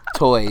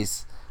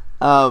toys.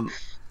 But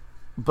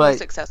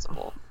Most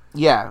accessible.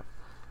 Yeah.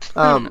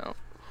 I don't know.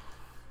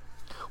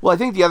 Well, I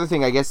think the other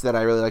thing I guess that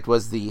I really liked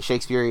was the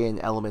Shakespearean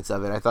elements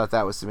of it. I thought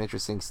that was some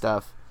interesting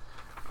stuff.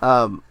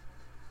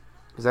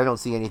 Because I don't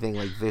see anything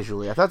like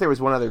visually. I thought there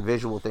was one other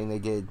visual thing they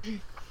did.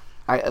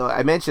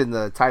 I mentioned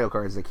the title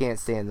cards. I can't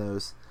stand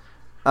those.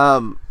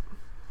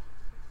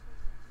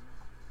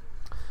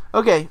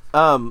 Okay.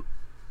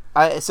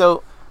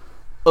 So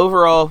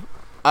overall,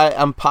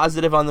 I'm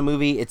positive on the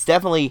movie. It's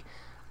definitely.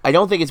 I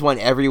don't think it's one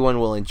everyone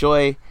will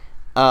enjoy.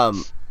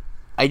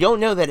 I don't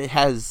know that it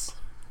has.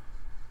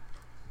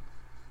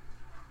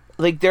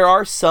 Like, there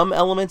are some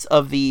elements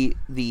of the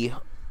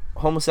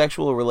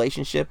homosexual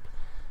relationship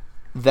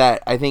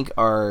that I think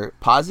are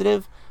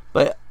positive,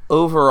 but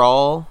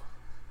overall,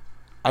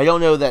 I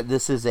don't know that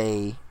this is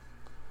a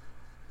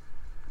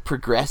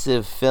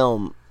progressive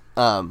film,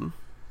 like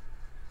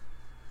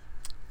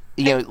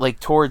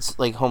towards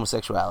like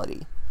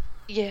homosexuality.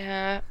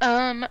 Yeah.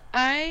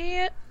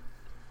 I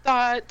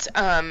thought,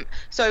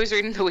 so I was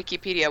reading the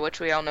Wikipedia, which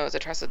we all know is a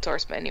trusted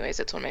source, but anyways,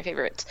 it's one of my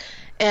favorites.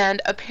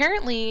 And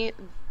apparently,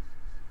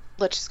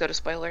 let's just go to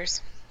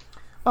spoilers.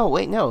 Oh,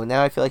 wait, no.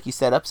 Now I feel like you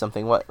set up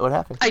something. What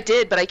happened? I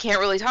did, but I can't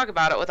really talk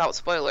about it without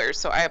spoilers,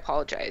 so I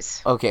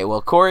apologize. Okay,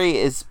 well, Corey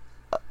is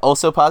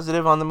also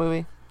positive on the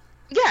movie?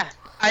 Yeah,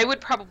 I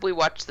would probably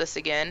watch this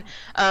again.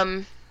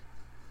 I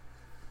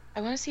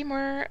want to see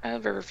more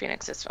of River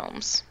Phoenix's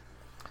films.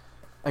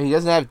 He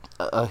doesn't have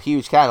a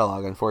huge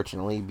catalog,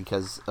 unfortunately,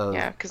 because of...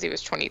 Yeah, because he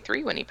was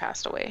 23 when he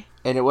passed away.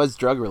 And it was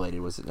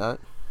drug-related, was it not?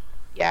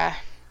 Yeah.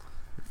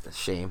 A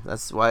shame.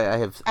 That's why I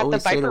have At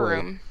always the Viper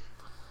Room.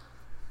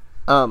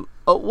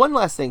 One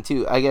last thing,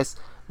 too. I guess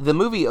the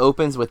movie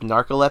opens with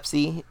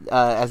narcolepsy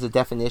as a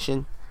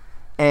definition,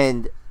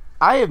 and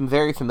I am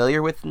very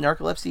familiar with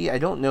narcolepsy. I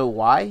don't know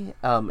why.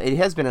 It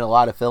has been in a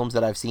lot of films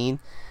that I've seen,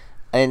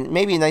 and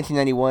maybe in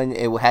 1991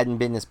 it hadn't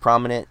been as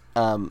prominent,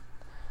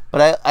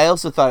 but I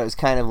also thought it was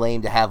kind of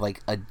lame to have,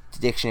 like, a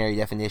dictionary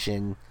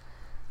definition.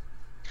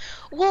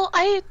 Well,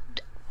 I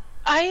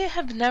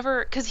have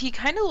never... Because he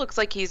kind of looks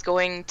like he's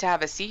going to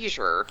have a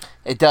seizure.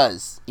 It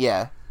does,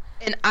 yeah.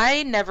 And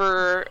I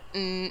never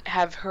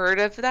have heard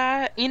of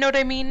that. You know what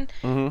I mean?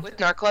 Mm-hmm. With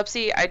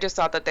narcolepsy, I just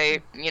thought that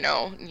they, you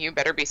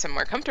better be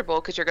somewhere comfortable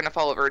because you're going to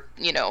fall over,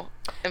 and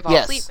fall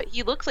asleep. But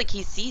he looks like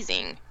he's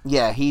seizing.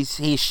 Yeah,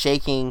 he's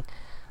shaking.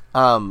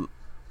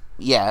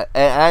 Yeah,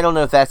 and I don't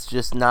know if that's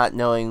just not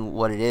knowing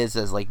what it is,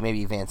 as like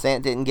maybe Van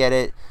Sant didn't get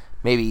it,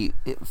 maybe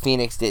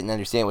Phoenix didn't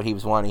understand what he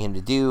was wanting him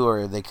to do,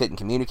 or they couldn't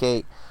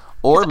communicate,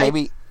 or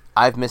maybe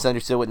I've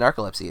misunderstood what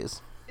narcolepsy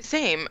is.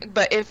 Same,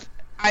 but if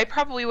I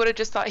probably would have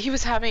just thought he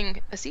was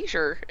having a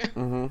seizure.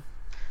 Mm-hmm.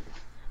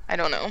 I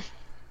don't know.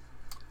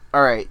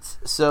 All right,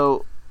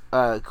 so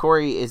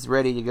Corey is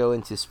ready to go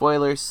into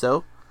spoilers.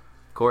 So,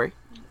 Corey,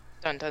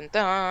 dun dun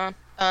dun.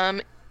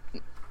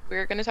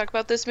 We're going to talk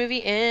about this movie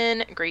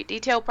in great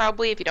detail,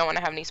 probably. If you don't want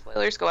to have any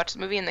spoilers, go watch the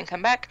movie and then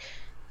come back.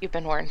 You've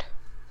been warned.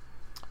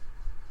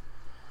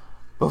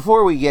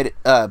 Before we get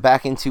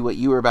back into what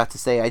you were about to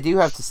say, I do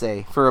have to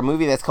say, for a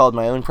movie that's called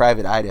My Own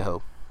Private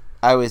Idaho,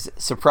 I was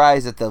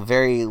surprised at the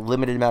very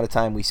limited amount of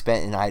time we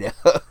spent in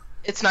Idaho.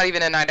 It's not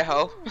even in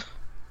Idaho.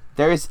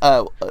 There's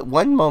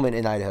one moment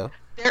in Idaho.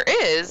 There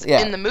is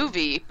in the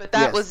movie, but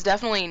that was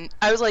definitely...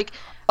 I was like,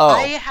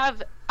 I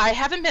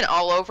haven't been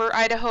all over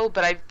Idaho,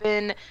 but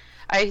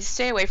I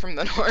stay away from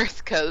the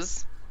north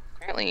because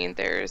apparently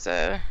there's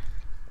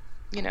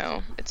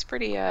it's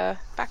pretty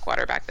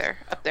backwater back there,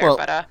 up there.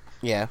 Well,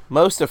 yeah,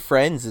 most of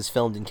Friends is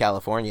filmed in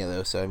California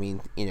though, so I mean,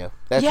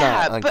 that's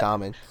not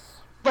uncommon.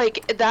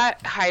 Like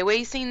that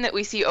highway scene that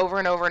we see over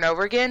and over and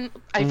over again,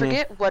 I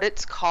forget what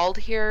it's called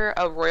here,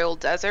 a royal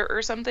desert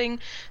or something.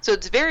 So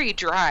it's very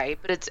dry,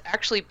 but it's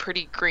actually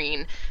pretty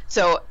green.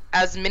 So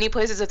as many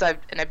places as I've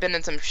been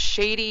in some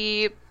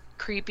shady,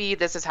 creepy,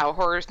 this is how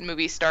horror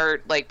movies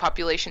start, like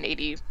Population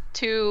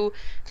 82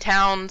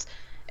 towns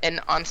and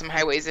on some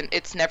highways, and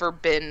it's never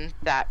been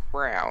that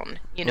brown.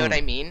 You know what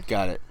I mean?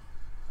 Got it.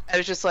 I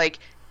was just like,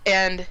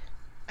 and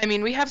I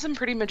mean, we have some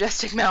pretty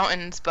majestic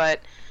mountains, but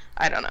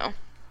I don't know.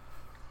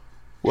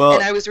 Well,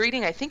 and I was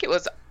reading, I think it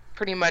was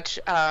pretty much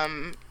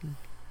filmed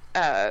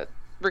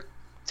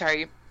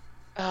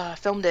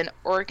in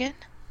Oregon.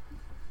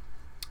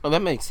 Oh,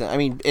 that makes sense. I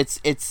mean,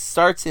 it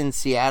starts in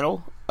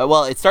Seattle.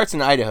 Well, it starts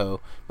in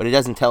Idaho, but it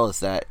doesn't tell us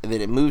that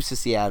it moves to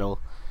Seattle,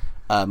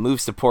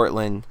 moves to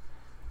Portland,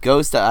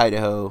 goes to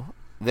Idaho,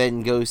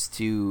 then goes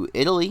to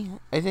Italy,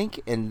 I think,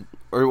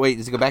 or wait,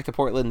 does it go back to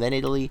Portland, then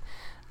Italy,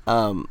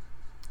 and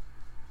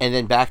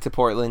then back to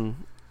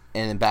Portland,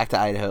 and then back to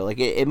Idaho? Like,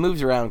 it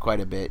moves around quite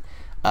a bit.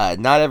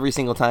 Not every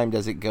single time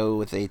does it go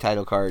with a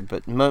title card,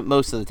 but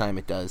most of the time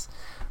it does.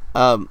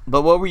 But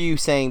what were you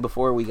saying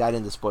before we got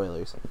into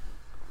spoilers?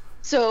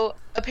 So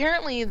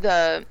apparently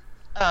the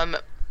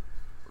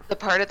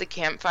part at the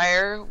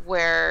campfire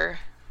where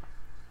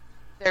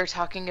they're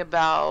talking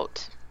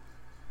about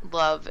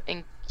love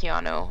and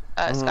Keanu,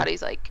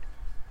 Scotty's like,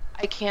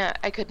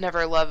 I could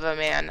never love a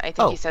man. I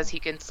think he says he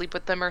can sleep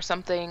with them or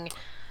something.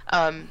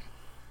 And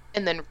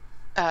then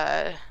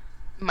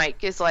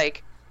Mike is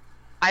like,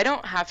 I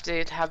don't have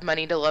to have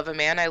money to love a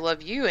man. I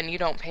love you and you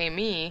don't pay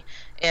me.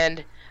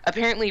 And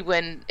apparently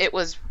when it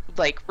was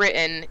like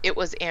written, it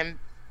wasn't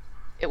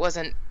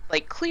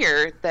like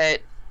clear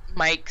that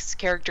Mike's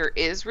character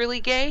is really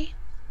gay.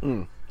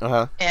 And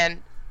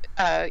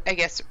I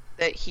guess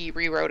that he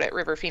rewrote it,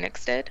 River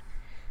Phoenix did,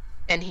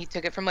 and he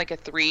took it from like a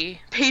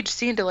 3-page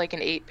scene to like an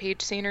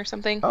 8-page scene or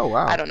something. Oh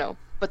wow. I don't know,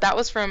 but that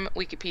was from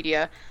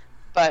Wikipedia.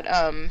 But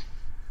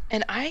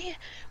and I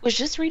was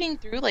just reading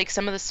through like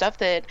some of the stuff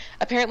that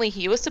apparently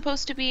he was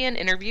supposed to be in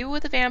Interview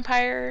with a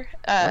Vampire,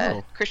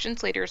 Christian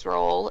Slater's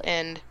role,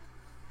 and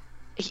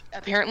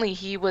apparently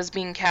he was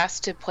being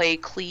cast to play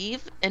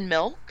Cleve in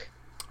Milk.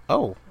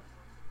 Oh.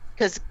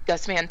 Because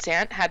Gus Van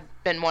Sant had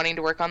been wanting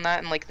to work on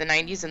that in like the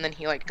 90s, and then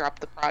he like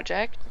dropped the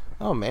project.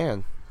 Oh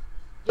man.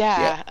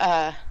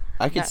 Yeah.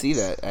 I could see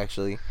that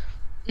actually.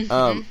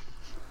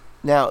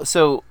 Now,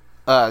 so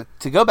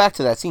to go back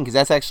to that scene, because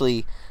that's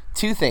actually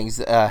two things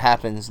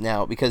happens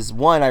now. Because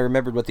one, I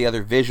remembered what the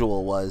other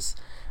visual was.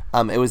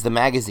 It was the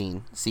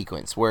magazine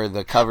sequence where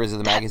the covers of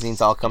the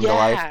magazines all come to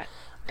life.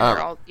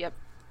 Yep.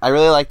 I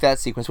really like that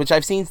sequence, which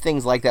I've seen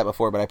things like that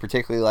before, but I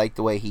particularly like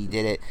the way he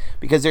did it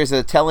because there's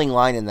a telling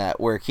line in that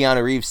where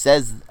Keanu Reeves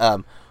says,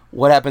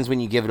 "What happens when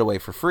you give it away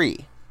for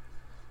free?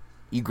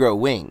 You grow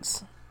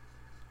wings."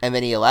 And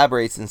then he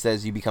elaborates and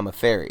says, "You become a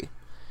fairy,"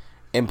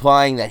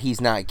 implying that he's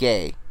not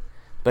gay,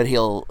 but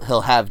he'll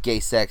have gay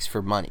sex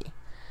for money.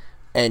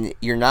 And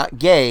you're not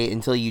gay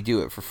until you do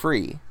it for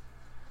free.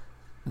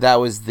 That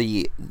was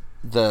the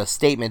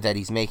statement that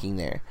he's making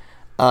there.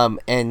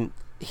 And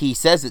he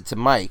says it to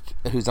Mike,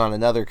 who's on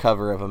another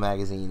cover of a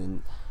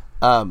magazine,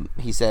 and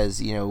he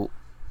says, you know,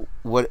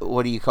 what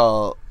do you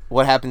call,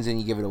 what happens when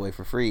you give it away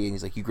for free? And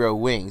he's like, you grow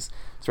wings.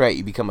 That's right,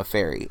 you become a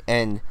fairy.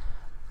 And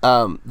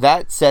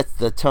that sets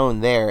the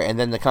tone there, and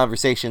then the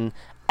conversation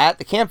at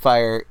the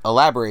campfire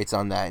elaborates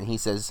on that, and he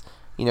says,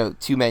 you know,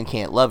 two men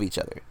can't love each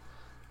other.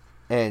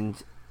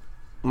 And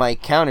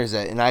Mike counters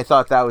it, and I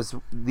thought that was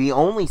the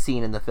only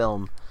scene in the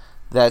film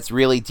that's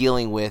really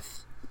dealing with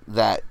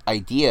that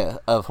idea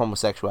of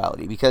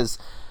homosexuality, because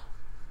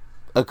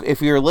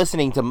if you're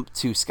listening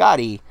to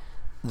Scotty,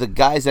 the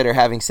guys that are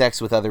having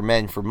sex with other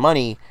men for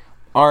money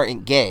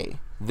aren't gay.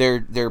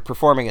 They're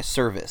performing a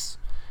service.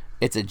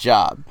 It's a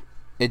job.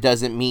 It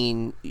doesn't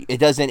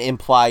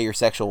imply your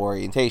sexual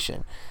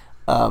orientation,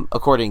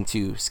 according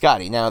to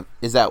Scotty. Now,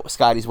 is that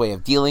Scotty's way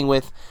of dealing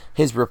with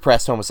his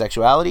repressed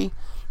homosexuality?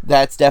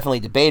 That's definitely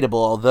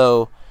debatable,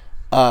 although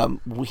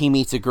he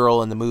meets a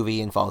girl in the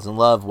movie and falls in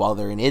love while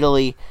they're in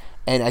Italy.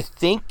 And I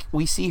think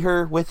we see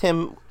her with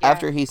him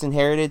after he's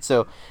inherited,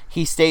 so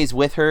he stays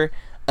with her.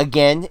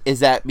 Again, is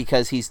that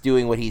because he's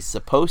doing what he's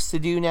supposed to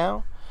do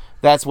now?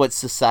 That's what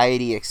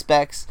society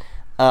expects,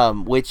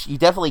 which you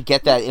definitely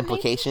get that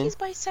implication.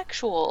 Maybe he's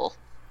bisexual.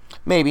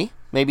 Maybe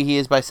he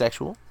is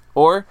bisexual.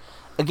 Or,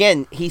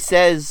 again, he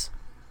says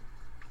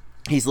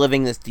he's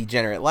living this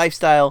degenerate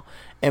lifestyle,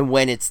 and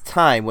when it's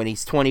time, when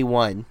he's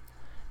 21,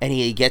 and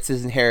he gets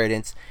his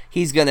inheritance,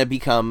 he's going to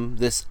become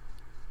this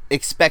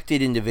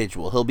expected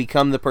individual. He'll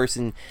become the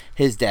person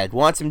his dad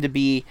wants him to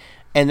be,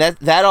 and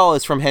that all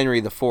is from Henry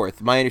IV.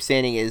 My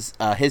understanding is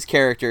his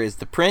character is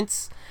the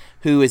prince,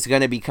 who is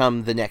going to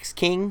become the next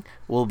king,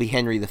 will be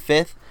Henry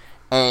V,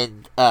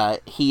 and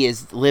he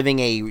is living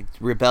a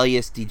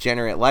rebellious,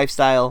 degenerate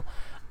lifestyle,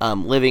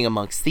 living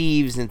amongst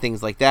thieves and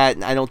things like that.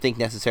 And I don't think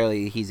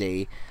necessarily he's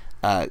a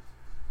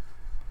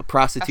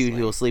prostitute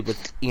who will sleep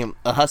with, you know,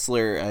 a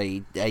hustler,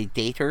 a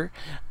dater,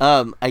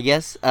 I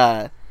guess.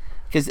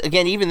 Because,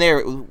 again, even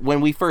there,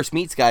 when we first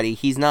meet Scotty,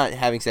 he's not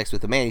having sex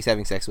with a man, he's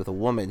having sex with a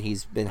woman.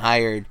 He's been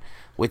hired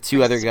with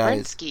two other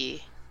guys.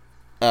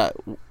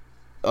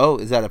 Oh,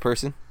 is that a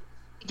person?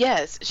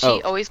 Yes, she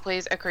always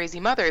plays a crazy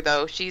mother,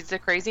 though. She's the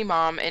crazy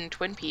mom in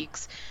Twin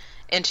Peaks,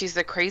 and she's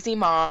the crazy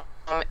mom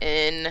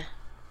in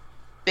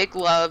Big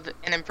Love,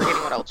 and I'm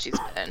forgetting what else she's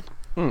been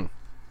in.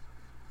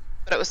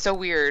 But it was so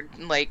weird,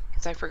 like,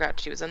 because I forgot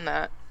she was in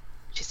that.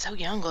 She's so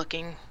young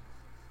looking.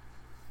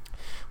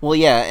 Well,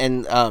 yeah,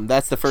 and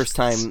that's the first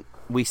time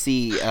we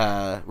see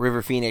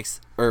River Phoenix,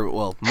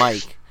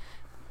 Mike,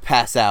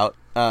 pass out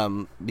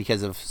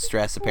because of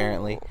stress,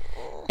 apparently.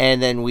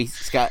 And then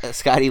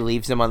Scotty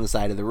leaves him on the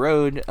side of the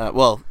road.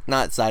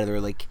 Not side of the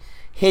road, like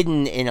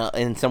hidden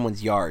in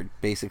someone's yard,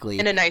 basically.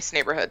 In a nice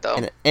neighborhood, though.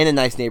 In a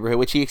nice neighborhood,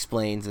 which he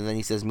explains, and then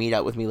he says, "Meet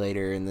up with me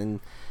later," and then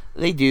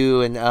they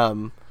do,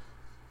 and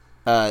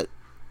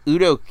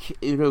Udo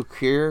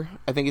Kier,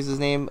 I think is his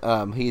name.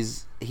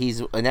 He's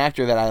an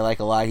actor that I like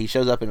a lot. He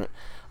shows up in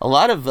a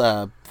lot of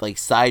like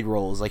side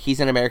roles. Like he's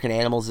in American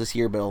Animals this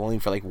year, but only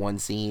for like one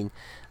scene.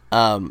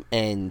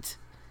 And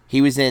he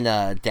was in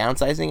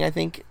Downsizing, I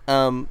think,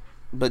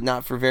 but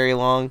not for very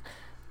long.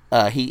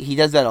 He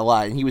does that a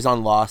lot, and he was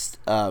on Lost.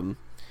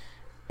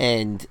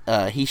 And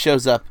he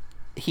shows up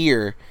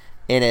here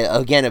in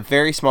a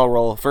very small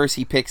role. First,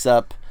 he picks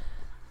up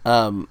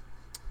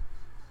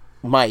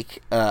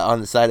Mike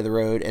on the side of the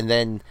road, and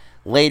then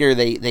later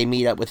they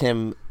meet up with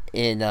him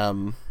in I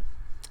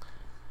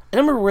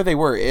don't remember where they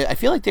were. I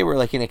feel like they were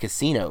like in a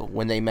casino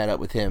when they met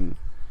up with him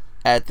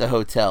at the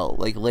hotel,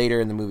 like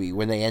later in the movie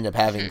when they end up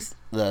having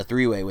the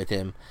three-way with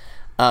him.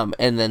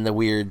 And then the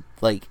weird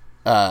like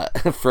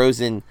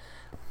Frozen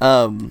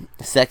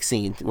sex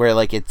scene where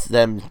like it's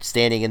them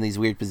standing in these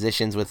weird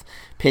positions with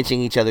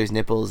pinching each other's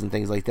nipples and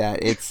things like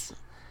that. It's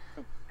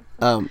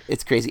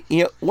crazy.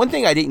 You know, one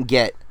thing I didn't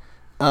get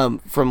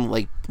from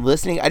like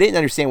listening, I didn't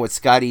understand what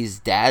Scotty's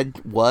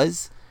dad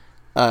was.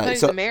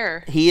 He's the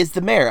mayor. He is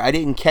the mayor. I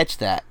didn't catch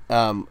that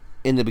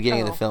in the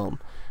beginning of the film.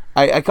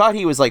 I thought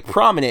he was like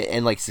prominent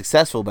and like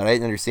successful, but I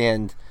didn't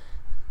understand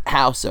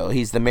how so.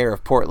 He's the mayor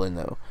of Portland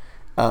though,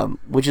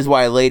 which is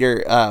why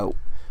later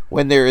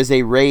when there is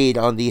a raid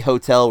on the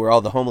hotel where all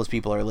the homeless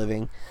people are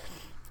living,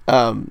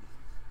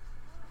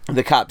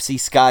 the cops see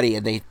Scotty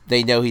and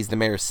they know he's the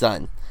mayor's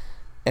son,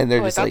 and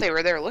they're just I thought like, they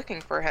were there looking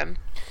for him.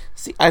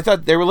 See, I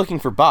thought they were looking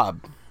for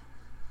Bob,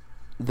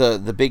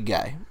 the big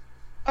guy.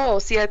 Oh,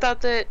 see, I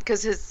thought that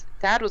because his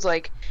dad was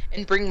like,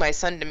 "And bring my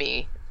son to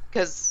me,"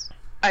 because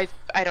I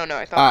don't know.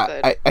 I thought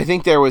that I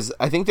think they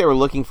were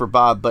looking for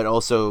Bob, but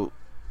also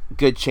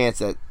good chance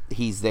that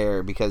he's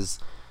there because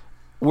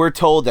we're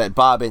told that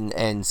Bob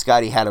and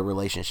Scotty had a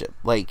relationship,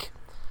 like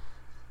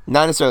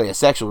not necessarily a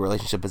sexual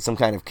relationship, but some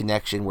kind of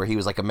connection where he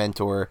was like a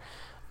mentor.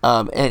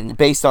 And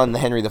based on the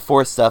Henry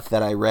IV stuff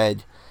that I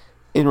read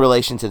in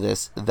relation to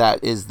this,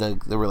 that is the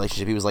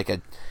relationship. He was like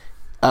a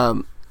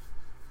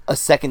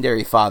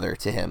secondary father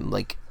to him.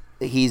 Like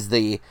he's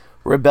the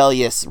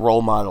rebellious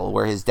role model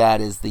where his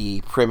dad is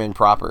the prim and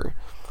proper.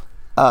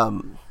 But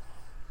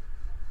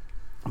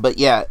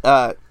yeah,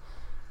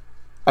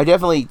 I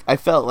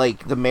felt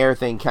like the mayor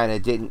thing kind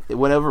of it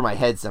went over my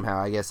head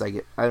somehow. I guess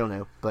I don't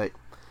know, but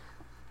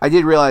I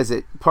did realize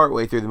it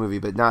partway through the movie,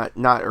 but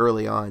not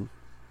early on.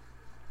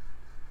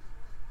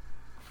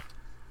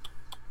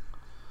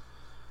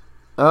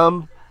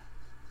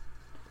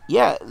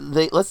 Yeah,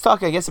 let's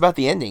talk, I guess, about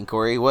the ending,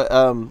 Corey. What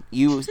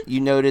you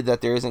noted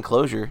that there isn't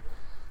closure.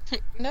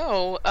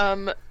 No.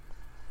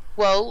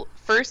 Well,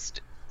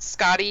 first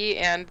Scotty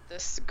and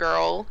this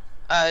girl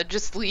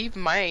just leave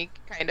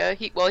Mike, kinda.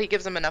 He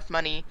gives him enough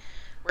money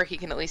where he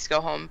can at least go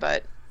home,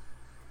 but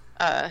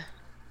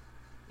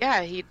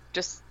yeah, he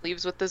just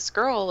leaves with this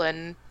girl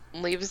and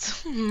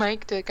leaves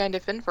Mike to kind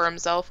of fend for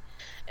himself.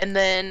 And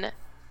then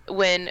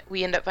when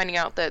we end up finding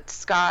out that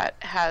Scott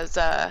has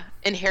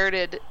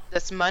inherited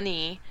this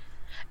money,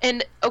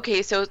 and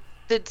okay, so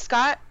did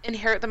Scott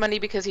inherit the money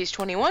because he's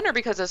 21 or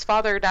because his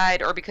father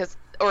died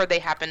or they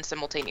happened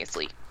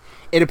simultaneously?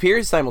 It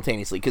appears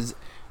simultaneously because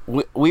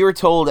we were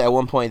told at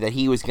one point that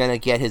he was going to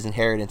get his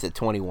inheritance at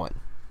 21.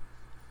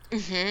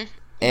 Mm-hmm.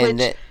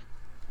 And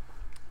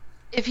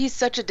if he's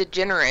such a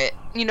degenerate,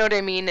 you know what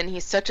I mean, and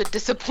he's such a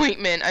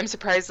disappointment, I'm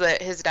surprised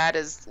that his dad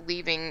is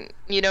leaving,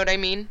 you know what I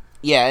mean?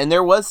 Yeah, and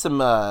there was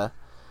a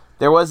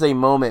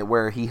moment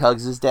where he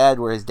hugs his dad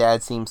where his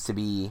dad seems to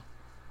be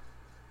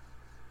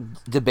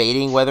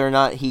debating whether or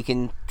not he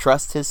can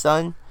trust his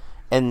son,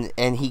 and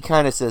he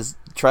kind of says,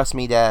 "Trust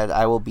me, Dad,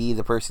 I will be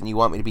the person you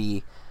want me to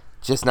be,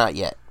 just not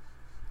yet.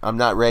 I'm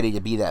not ready to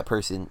be that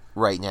person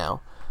right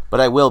now, but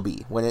I will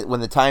be.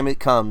 When the time it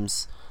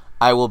comes,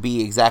 I will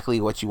be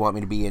exactly what you want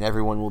me to be, and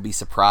everyone will be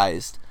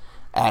surprised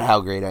at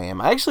how great I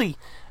am." I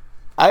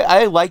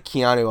like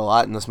Keanu a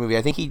lot in this movie.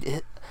 I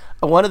think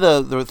one of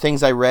the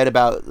things I read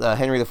about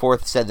Henry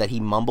IV said that he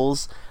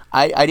mumbles.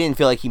 I didn't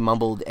feel like he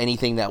mumbled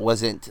anything that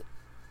wasn't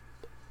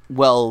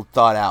well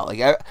thought out.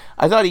 Like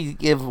I thought he'd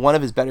give one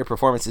of his better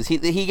performances.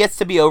 He gets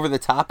to be over the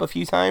top a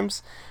few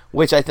times,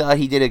 which I thought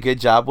he did a good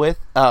job with,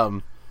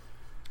 for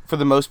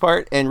the most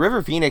part. And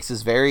River Phoenix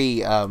is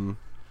very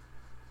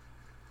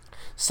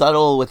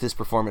subtle with his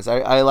performance.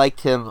 I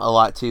liked him a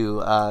lot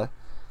too. I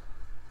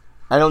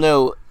don't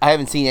know. I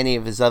haven't seen any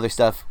of his other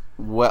stuff.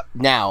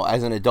 Now,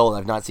 as an adult,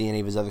 I've not seen any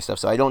of his other stuff,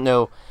 so I don't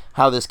know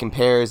how this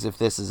compares, if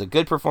this is a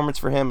good performance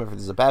for him, if this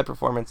is a bad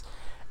performance.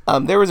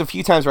 There was a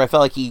few times where I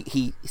felt like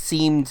he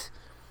seemed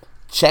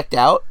checked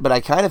out, but I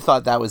kind of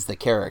thought that was the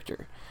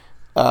character.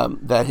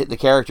 That the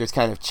character is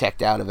kind of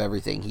checked out of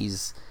everything.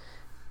 He's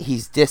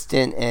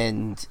distant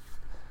and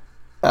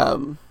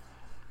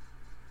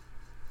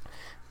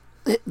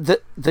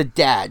the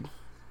dad,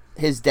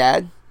 his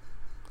dad.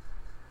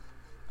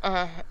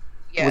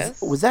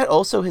 Yes. Was that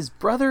also his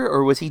brother,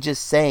 or was he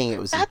just saying it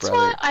was his brother?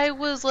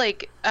 That's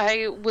what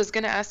I was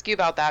gonna ask you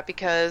about that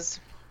because.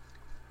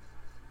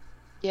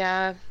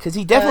 Yeah. Because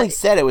he definitely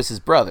said it was his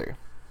brother.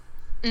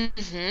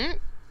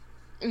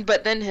 Mm-hmm.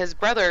 But then his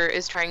brother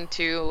is trying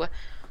to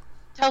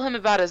tell him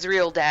about his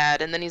real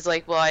dad, and then he's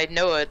like, "Well, I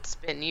know it's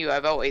been you.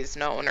 I've always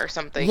known," or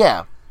something.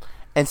 Yeah.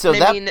 And so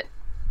I mean,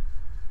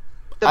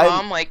 the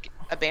mom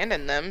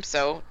abandoned them,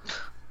 so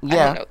yeah.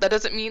 I don't know. That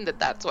doesn't mean that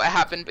that's what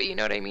happened, but you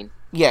know what I mean.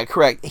 Yeah,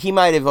 correct. He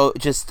might have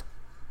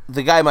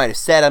the guy might have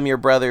said, "I'm your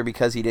brother,"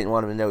 because he didn't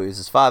want him to know he was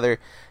his father.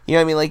 You know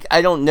what I mean? Like,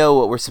 I don't know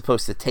what we're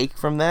supposed to take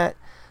from that.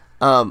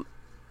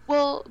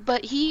 Well,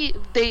 but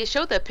they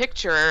showed the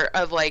picture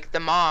of, like, the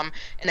mom,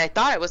 and I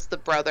thought it was the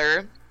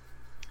brother,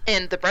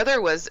 and the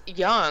brother was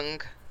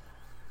young.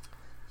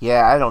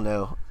 Yeah, I don't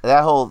know.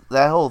 That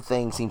whole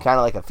thing seemed kind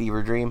of like a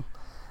fever dream.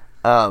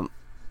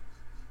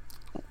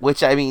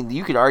 Which, I mean,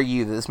 you could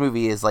argue that this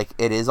movie is, like,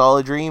 it is all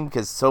a dream,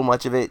 because so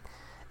much of it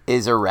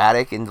is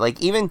erratic, and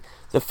like even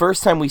the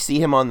first time we see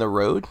him on the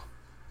road,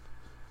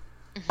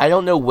 I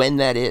don't know when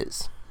that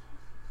is.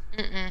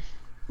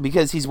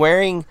 Because he's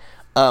wearing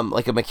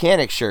like a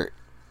mechanic shirt,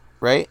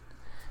 right?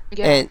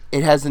 Yeah. And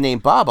it has the name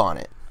Bob on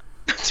it.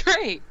 That's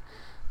right.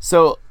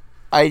 So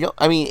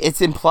I mean,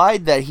 it's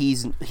implied that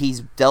he's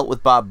dealt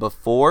with Bob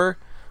before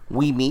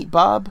we meet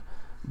Bob,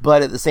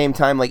 but at the same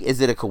time, like, is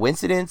it a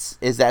coincidence?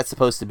 Is that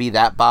supposed to be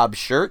that Bob's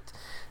shirt?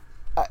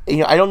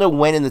 I don't know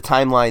when in the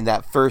timeline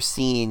that first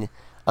scene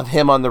of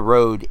him on the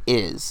road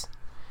is,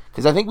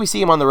 because I think we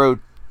see him on the road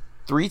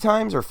 3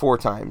 times or 4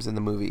 times in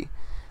the movie,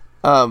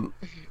 and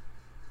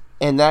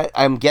that,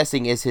 I'm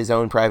guessing, is his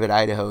own private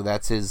Idaho.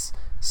 That's his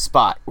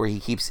spot where he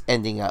keeps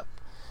ending up.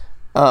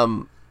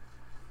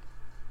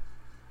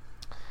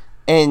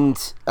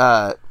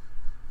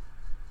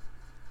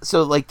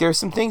 So, like, there's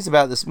some things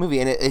about this movie,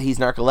 and he's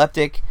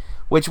narcoleptic,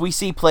 which we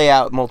see play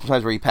out multiple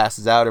times where he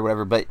passes out or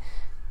whatever, but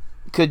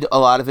could a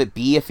lot of it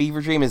be a fever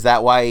dream? Is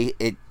that why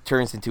it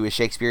turns into a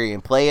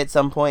Shakespearean play at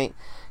some point?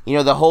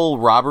 The whole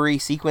robbery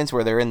sequence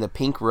where they're in the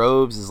pink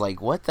robes is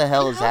like, what the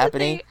hell is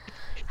happening?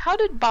 How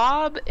did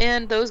Bob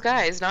and those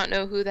guys not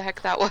know who the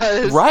heck that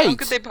was? Right. How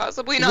could they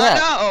possibly not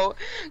know?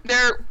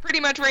 They're pretty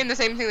much wearing the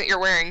same thing that you're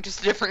wearing, just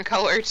a different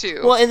color,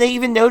 too. Well, and they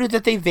even noted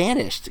that they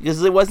vanished,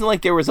 because it wasn't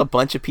like there was a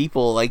bunch of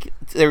people. Like,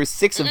 there was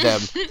 6 of them.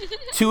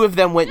 2 of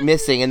them went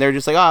missing, and they're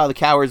just like, oh, the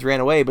cowards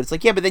ran away. But it's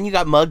like, yeah, but then you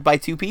got mugged by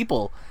 2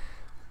 people.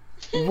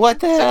 What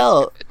the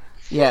hell?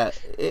 Yeah,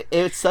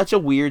 it's such a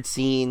weird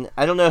scene.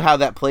 I don't know how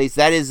that plays.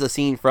 That is a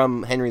scene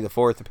from Henry IV,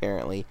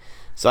 apparently.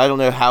 So I don't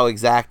know how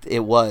exact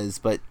it was,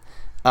 but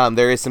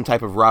there is some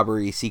type of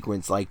robbery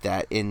sequence like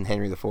that in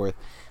Henry IV.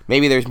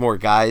 Maybe there's more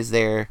guys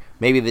there.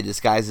 Maybe the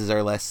disguises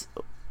are less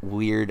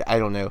weird. I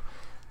don't know.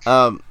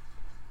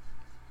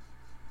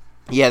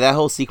 Yeah, that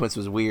whole sequence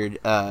was weird.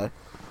 And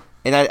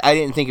I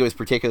didn't think it was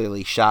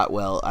particularly shot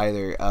well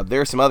either.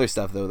 There's some other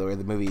stuff, though, where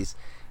the movies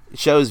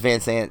shows Van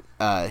Sant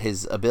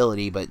his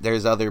ability, but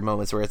there's other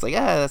moments where it's like,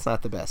 that's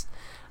not the best.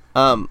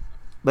 But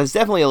it's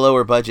definitely a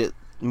lower budget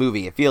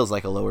movie. It feels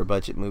like a lower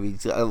budget movie.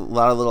 It's a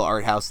lot of little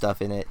art house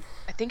stuff in it.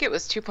 I think it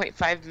was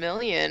 $2.5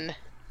 million.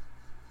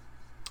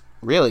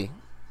 Really?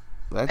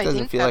 That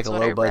doesn't feel like a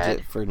low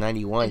budget for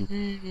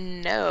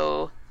 91.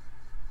 No.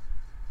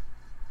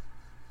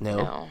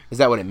 Is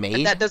that what it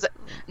made?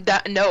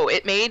 No,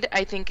 it made,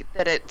 I think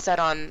that it said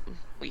on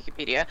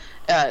Wikipedia,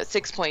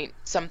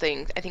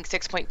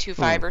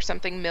 6.25 or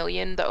something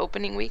million the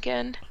opening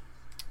weekend.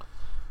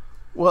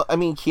 Well, I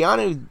mean,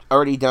 Keanu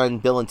already done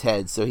Bill and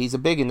Ted, so he's a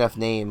big enough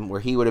name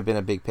where he would have been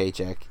a big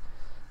paycheck.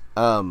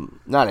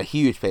 Not a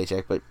huge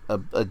paycheck, but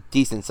a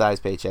decent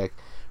sized paycheck.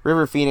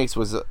 River Phoenix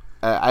was,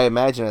 I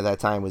imagine at that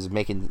time, was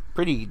making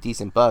pretty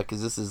decent buck,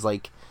 because this is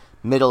like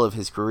middle of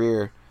his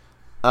career.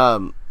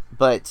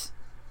 But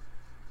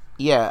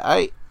yeah,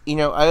 I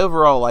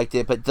overall liked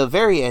it, but the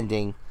very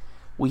ending,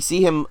 we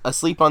see him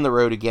asleep on the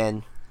road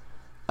again.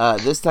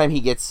 This time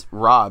he gets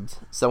robbed.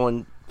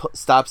 Someone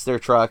stops their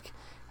truck,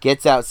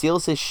 gets out,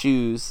 steals his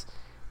shoes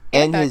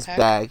and his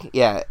bag.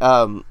 Yeah,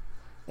 and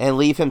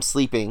leave him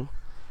sleeping.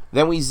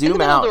 Then we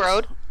zoom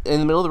out in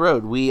the middle of the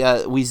road.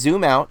 We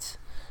zoom out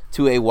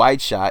to a wide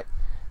shot,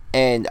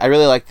 and I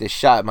really like this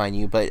shot, mind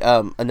you. But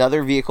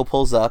another vehicle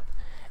pulls up,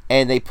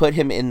 and they put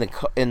him in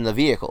the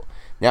vehicle.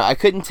 Now I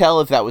couldn't tell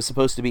if that was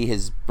supposed to be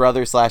his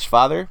brother /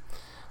 father,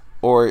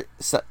 or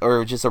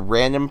just a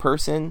random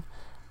person.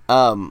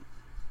 But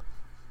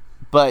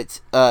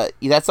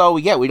that's all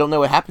we get. We don't know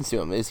what happens to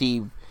him. Is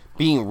he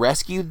being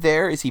rescued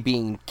there? Is he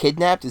being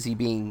kidnapped? Is he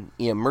being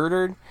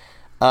murdered?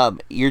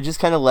 You're just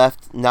kind of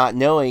left not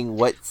knowing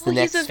what's the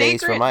next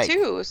phase for Mike.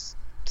 Too.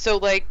 So,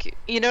 like,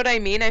 you know what I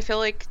mean? I feel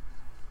like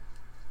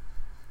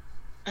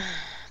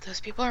those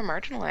people are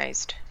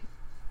marginalized.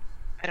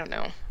 I don't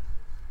know.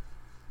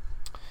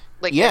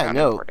 Like, yeah,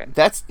 no,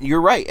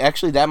 you're right.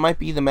 Actually, that might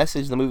be the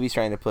message the movie's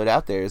trying to put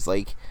out there. Is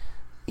like,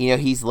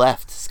 he's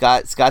left.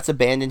 Scott's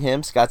abandoned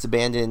him. Scott's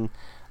abandoned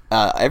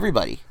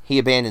everybody. He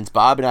abandons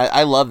Bob, and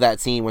I love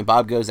that scene when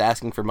Bob goes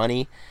asking for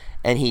money,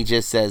 and he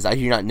just says, "I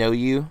do not know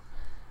you,"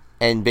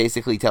 and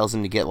basically tells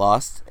him to get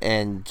lost.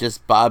 And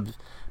just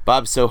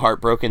Bob's so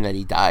heartbroken that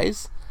he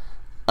dies.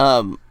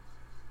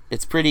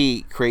 It's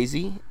pretty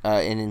crazy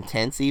and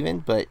intense even,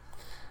 but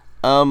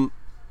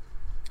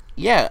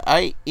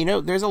yeah,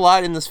 there's a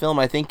lot in this film.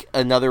 I think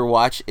another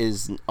watch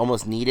is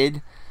almost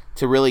needed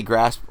to really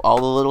grasp all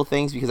the little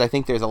things, because I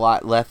think there's a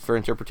lot left for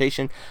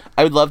interpretation.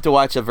 I would love to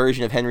watch a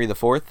version of Henry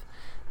IV,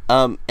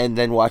 and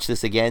then watch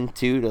this again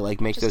too, to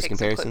like make those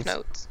comparisons.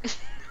 Some Cliff Notes.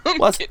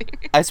 Well,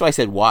 that's why I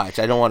said watch.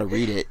 I don't want to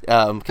read it.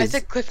 I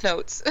said Cliff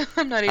Notes.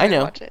 I'm not even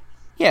gonna watch it.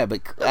 Yeah,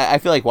 but I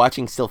feel like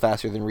watching's still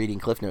faster than reading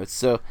Cliff Notes.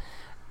 So,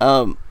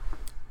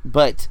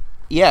 but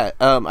yeah,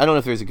 I don't know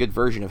if there's a good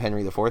version of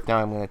Henry IV.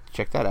 Now I'm gonna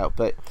check that out.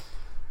 But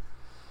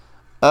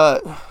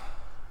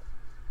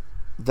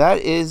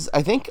that is,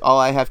 I think, all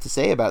I have to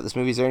say about this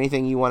movie. Is there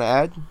anything you want to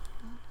add?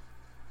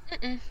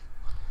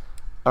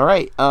 All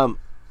right.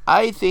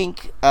 I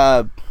think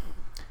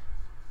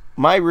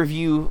my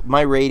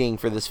rating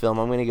for this film,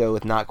 I'm going to go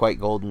with Not Quite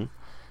Golden.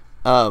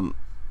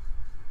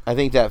 I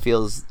think that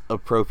feels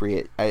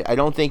appropriate. I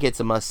don't think it's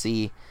a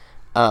must-see,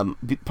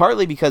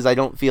 partly because I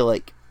don't feel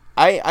like...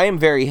 I am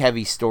very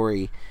heavy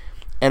story,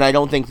 and I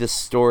don't think this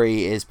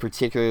story is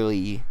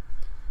particularly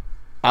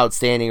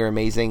outstanding or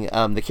amazing.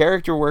 The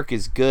character work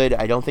is good.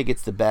 I don't think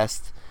it's the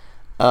best.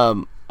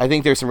 I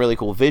think there's some really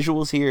cool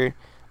visuals here.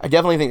 I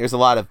definitely think there's a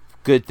lot of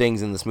good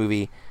things in this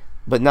movie,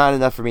 but not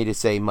enough for me to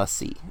say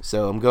must-see.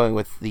 So I'm going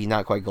with the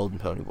Not Quite Golden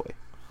Pony Boy.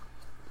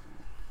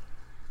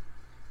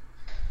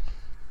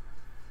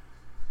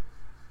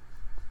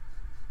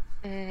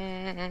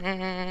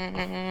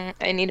 I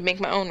need to make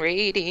my own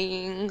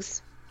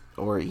ratings.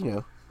 Or,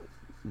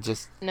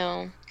 just...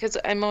 No, because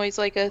I'm always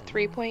like a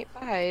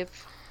 3.5.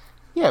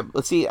 Yeah,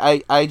 let's see.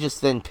 I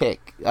just then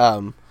pick.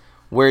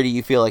 Where do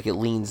you feel like it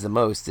leans the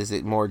most? Is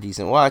it more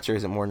Decent Watch, or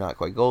is it more Not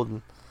Quite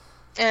Golden?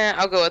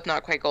 I'll go with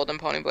Not Quite Golden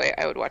Pony Boy.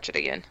 I would watch it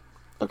again.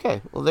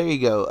 Okay, well, there you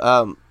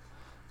go.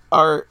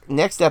 Our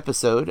next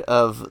episode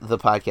of the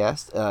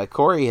podcast,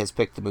 Corey has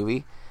picked the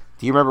movie.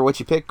 Do you remember what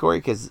you picked, Corey?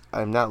 Because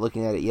I'm not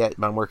looking at it yet,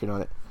 but I'm working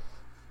on it.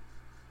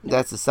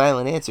 That's a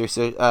silent answer.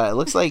 So it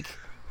looks like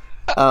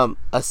A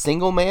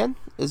Single Man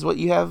is what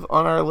you have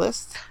on our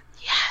list.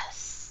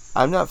 Yes.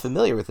 I'm not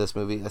familiar with this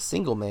movie, A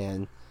Single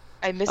Man.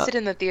 I missed it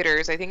in the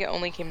theaters. I think it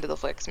only came to the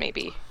flicks,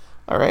 maybe.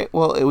 All right.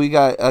 Well, we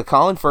got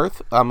Colin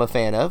Firth, I'm a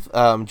fan of.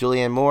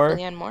 Julianne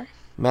Moore.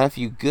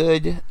 Matthew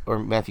Goody.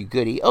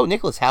 Oh,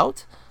 Nicholas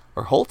Hoult.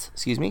 Or Holt,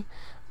 excuse me.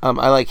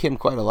 I like him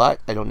quite a lot.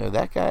 I don't know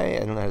that guy. I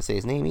don't know how to say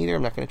his name either.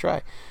 I'm not going to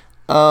try.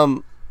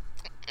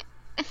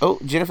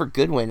 Jennifer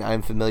Goodwin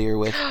I'm familiar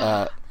with.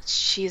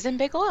 She's in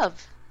Big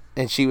Love.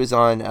 And she was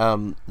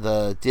on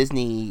the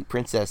Disney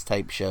princess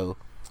type show.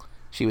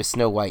 She was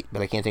Snow White,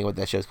 but I can't think of what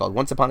that show's called.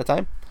 Once Upon a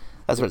Time?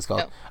 That's what it's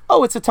called. No.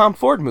 Oh, it's a Tom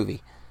Ford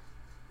movie.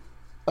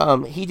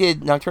 He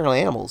did Nocturnal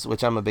Animals,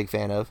 which I'm a big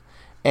fan of.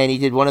 And he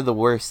did one of the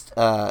worst...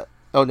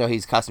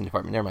 he's costume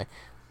department. Never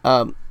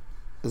mind.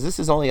 Is this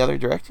his only other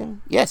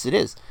directing? Yes, it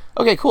is.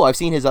 Okay, cool. I've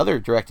seen his other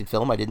directed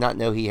film. I did not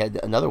know he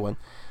had another one.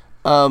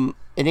 An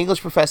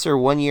English professor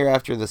 1 year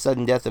after the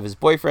sudden death of his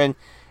boyfriend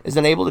is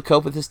unable to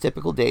cope with his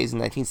typical days in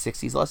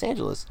 1960s Los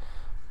Angeles.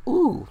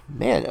 Ooh,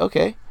 man,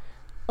 okay.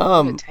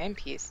 A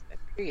timepiece,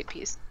 a period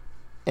piece.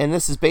 And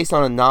this is based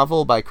on a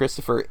novel by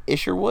Christopher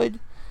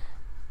Isherwood.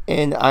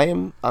 And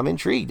I'm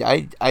intrigued.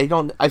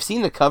 I've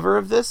seen the cover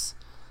of this,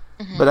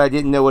 but I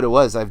didn't know what it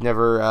was. I've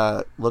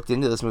never looked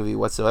into this movie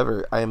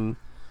whatsoever. I'm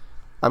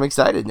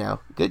excited now.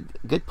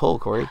 Good pull,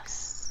 Corey.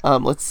 Yes.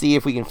 Let's see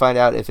if we can find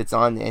out if it's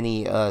on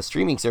any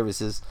streaming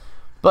services.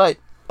 But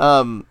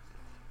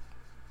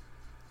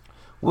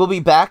we'll be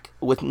back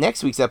with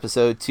next week's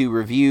episode to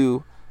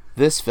review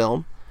this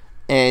film,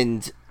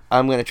 and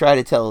I'm going to try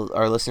to tell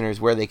our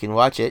listeners where they can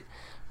watch it.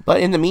 But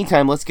in the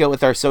meantime, let's go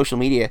with our social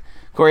media.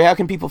 Corey, how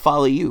can people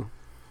follow you?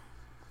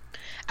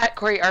 At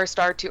Corey R.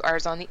 Star, 2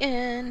 R's on the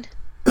end.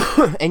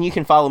 And you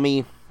can follow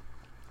me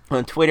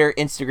on Twitter,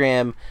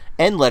 Instagram,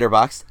 and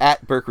Letterboxd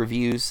at Berk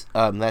Reviews.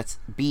 That's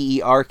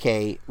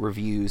BERK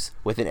Reviews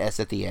with an S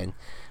at the end.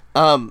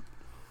 A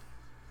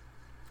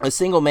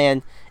Single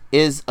Man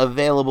is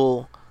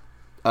available,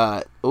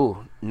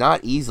 not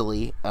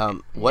easily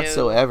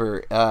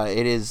whatsoever.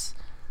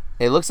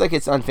 It looks like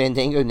it's on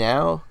Fandango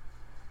now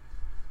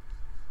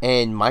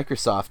and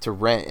Microsoft to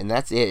rent, and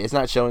that's it. It's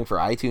not showing for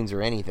iTunes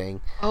or anything.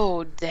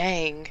 Oh,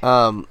 dang.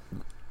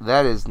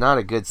 That is not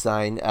a good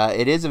sign.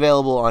 It is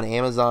available on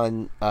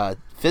Amazon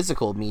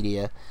physical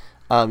media.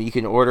 You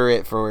can order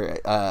it for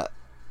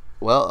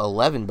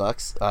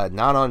 $11,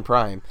 not on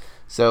Prime.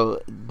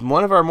 So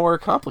one of our more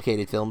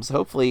complicated films.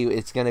 Hopefully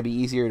it's going to be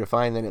easier to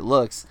find than it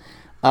looks.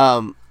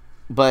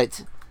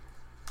 But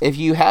if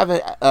you have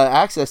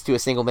access to A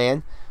Single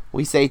Man,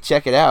 we say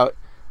check it out.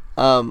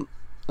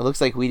 It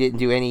looks like we didn't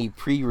do any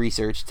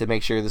pre-research to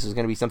make sure this is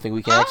going to be something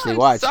we can actually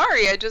watch.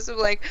 Sorry, I just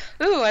was like,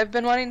 ooh, I've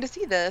been wanting to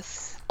see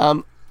this.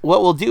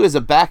 What we'll do is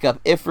a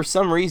backup. If for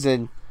some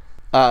reason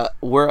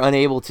we're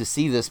unable to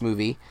see this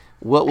movie,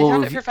 I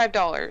found it for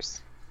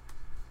 $5.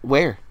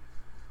 Where?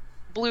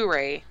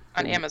 Blu-ray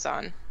on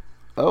Amazon.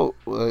 Oh,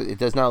 it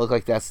does not look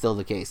like that's still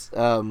the case.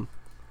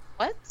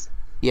 What?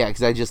 Yeah,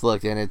 because I just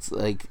looked and it's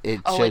like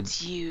it. Oh,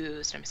 it's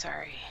used. I'm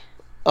sorry.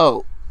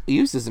 Oh,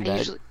 used isn't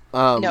bad.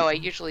 No, I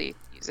usually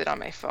use it on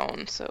my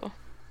phone. So.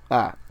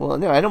 Well,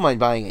 no, I don't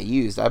mind buying it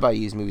used. I buy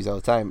used movies all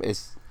the time.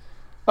 It's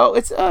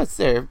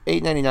there,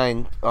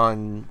 $8.99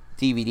 on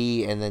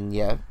DVD, and then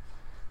the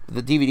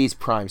DVD's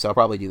Prime, so I'll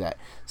probably do that.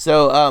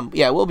 So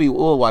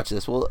we'll watch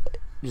this. We'll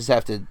just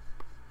have to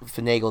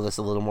finagle this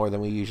a little more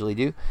than we usually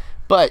do,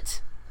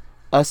 but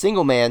A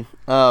Single Man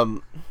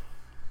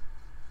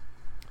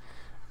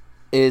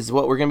is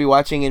what we're going to be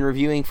watching and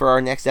reviewing for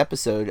our next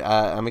episode.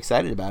 I'm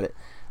excited about it.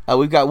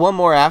 We've got one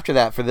more after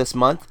that for this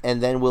month,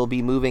 and then we'll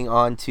be moving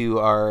on to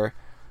our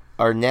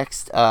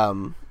next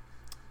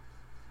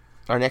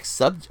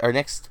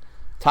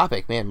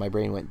topic. Man, my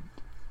brain went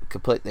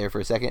kaput there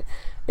for a second.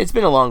 It's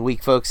been a long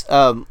week, folks.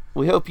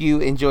 We hope you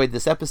enjoyed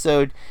this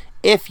episode.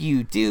 If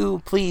you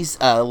do, please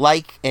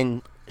like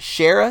and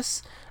share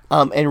us,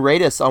 and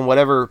rate us on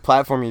whatever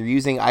platform you're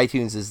using.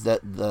 iTunes is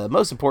the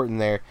most important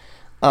there.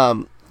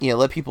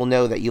 Let people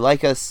know that you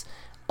like us.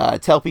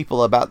 Tell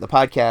people about the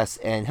podcast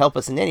and help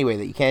us in any way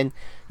that you can.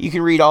 You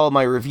can read all of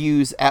my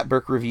reviews at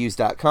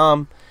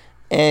burkreviews.com.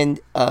 And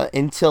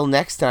until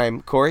next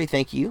time, Corey,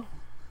 thank you.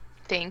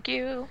 Thank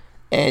you.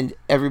 And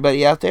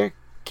everybody out there,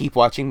 keep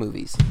watching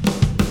movies.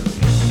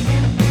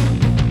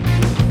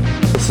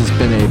 This has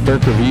been a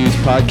Burke Reviews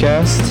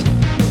podcast.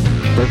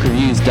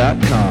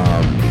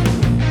 burkreviews.com.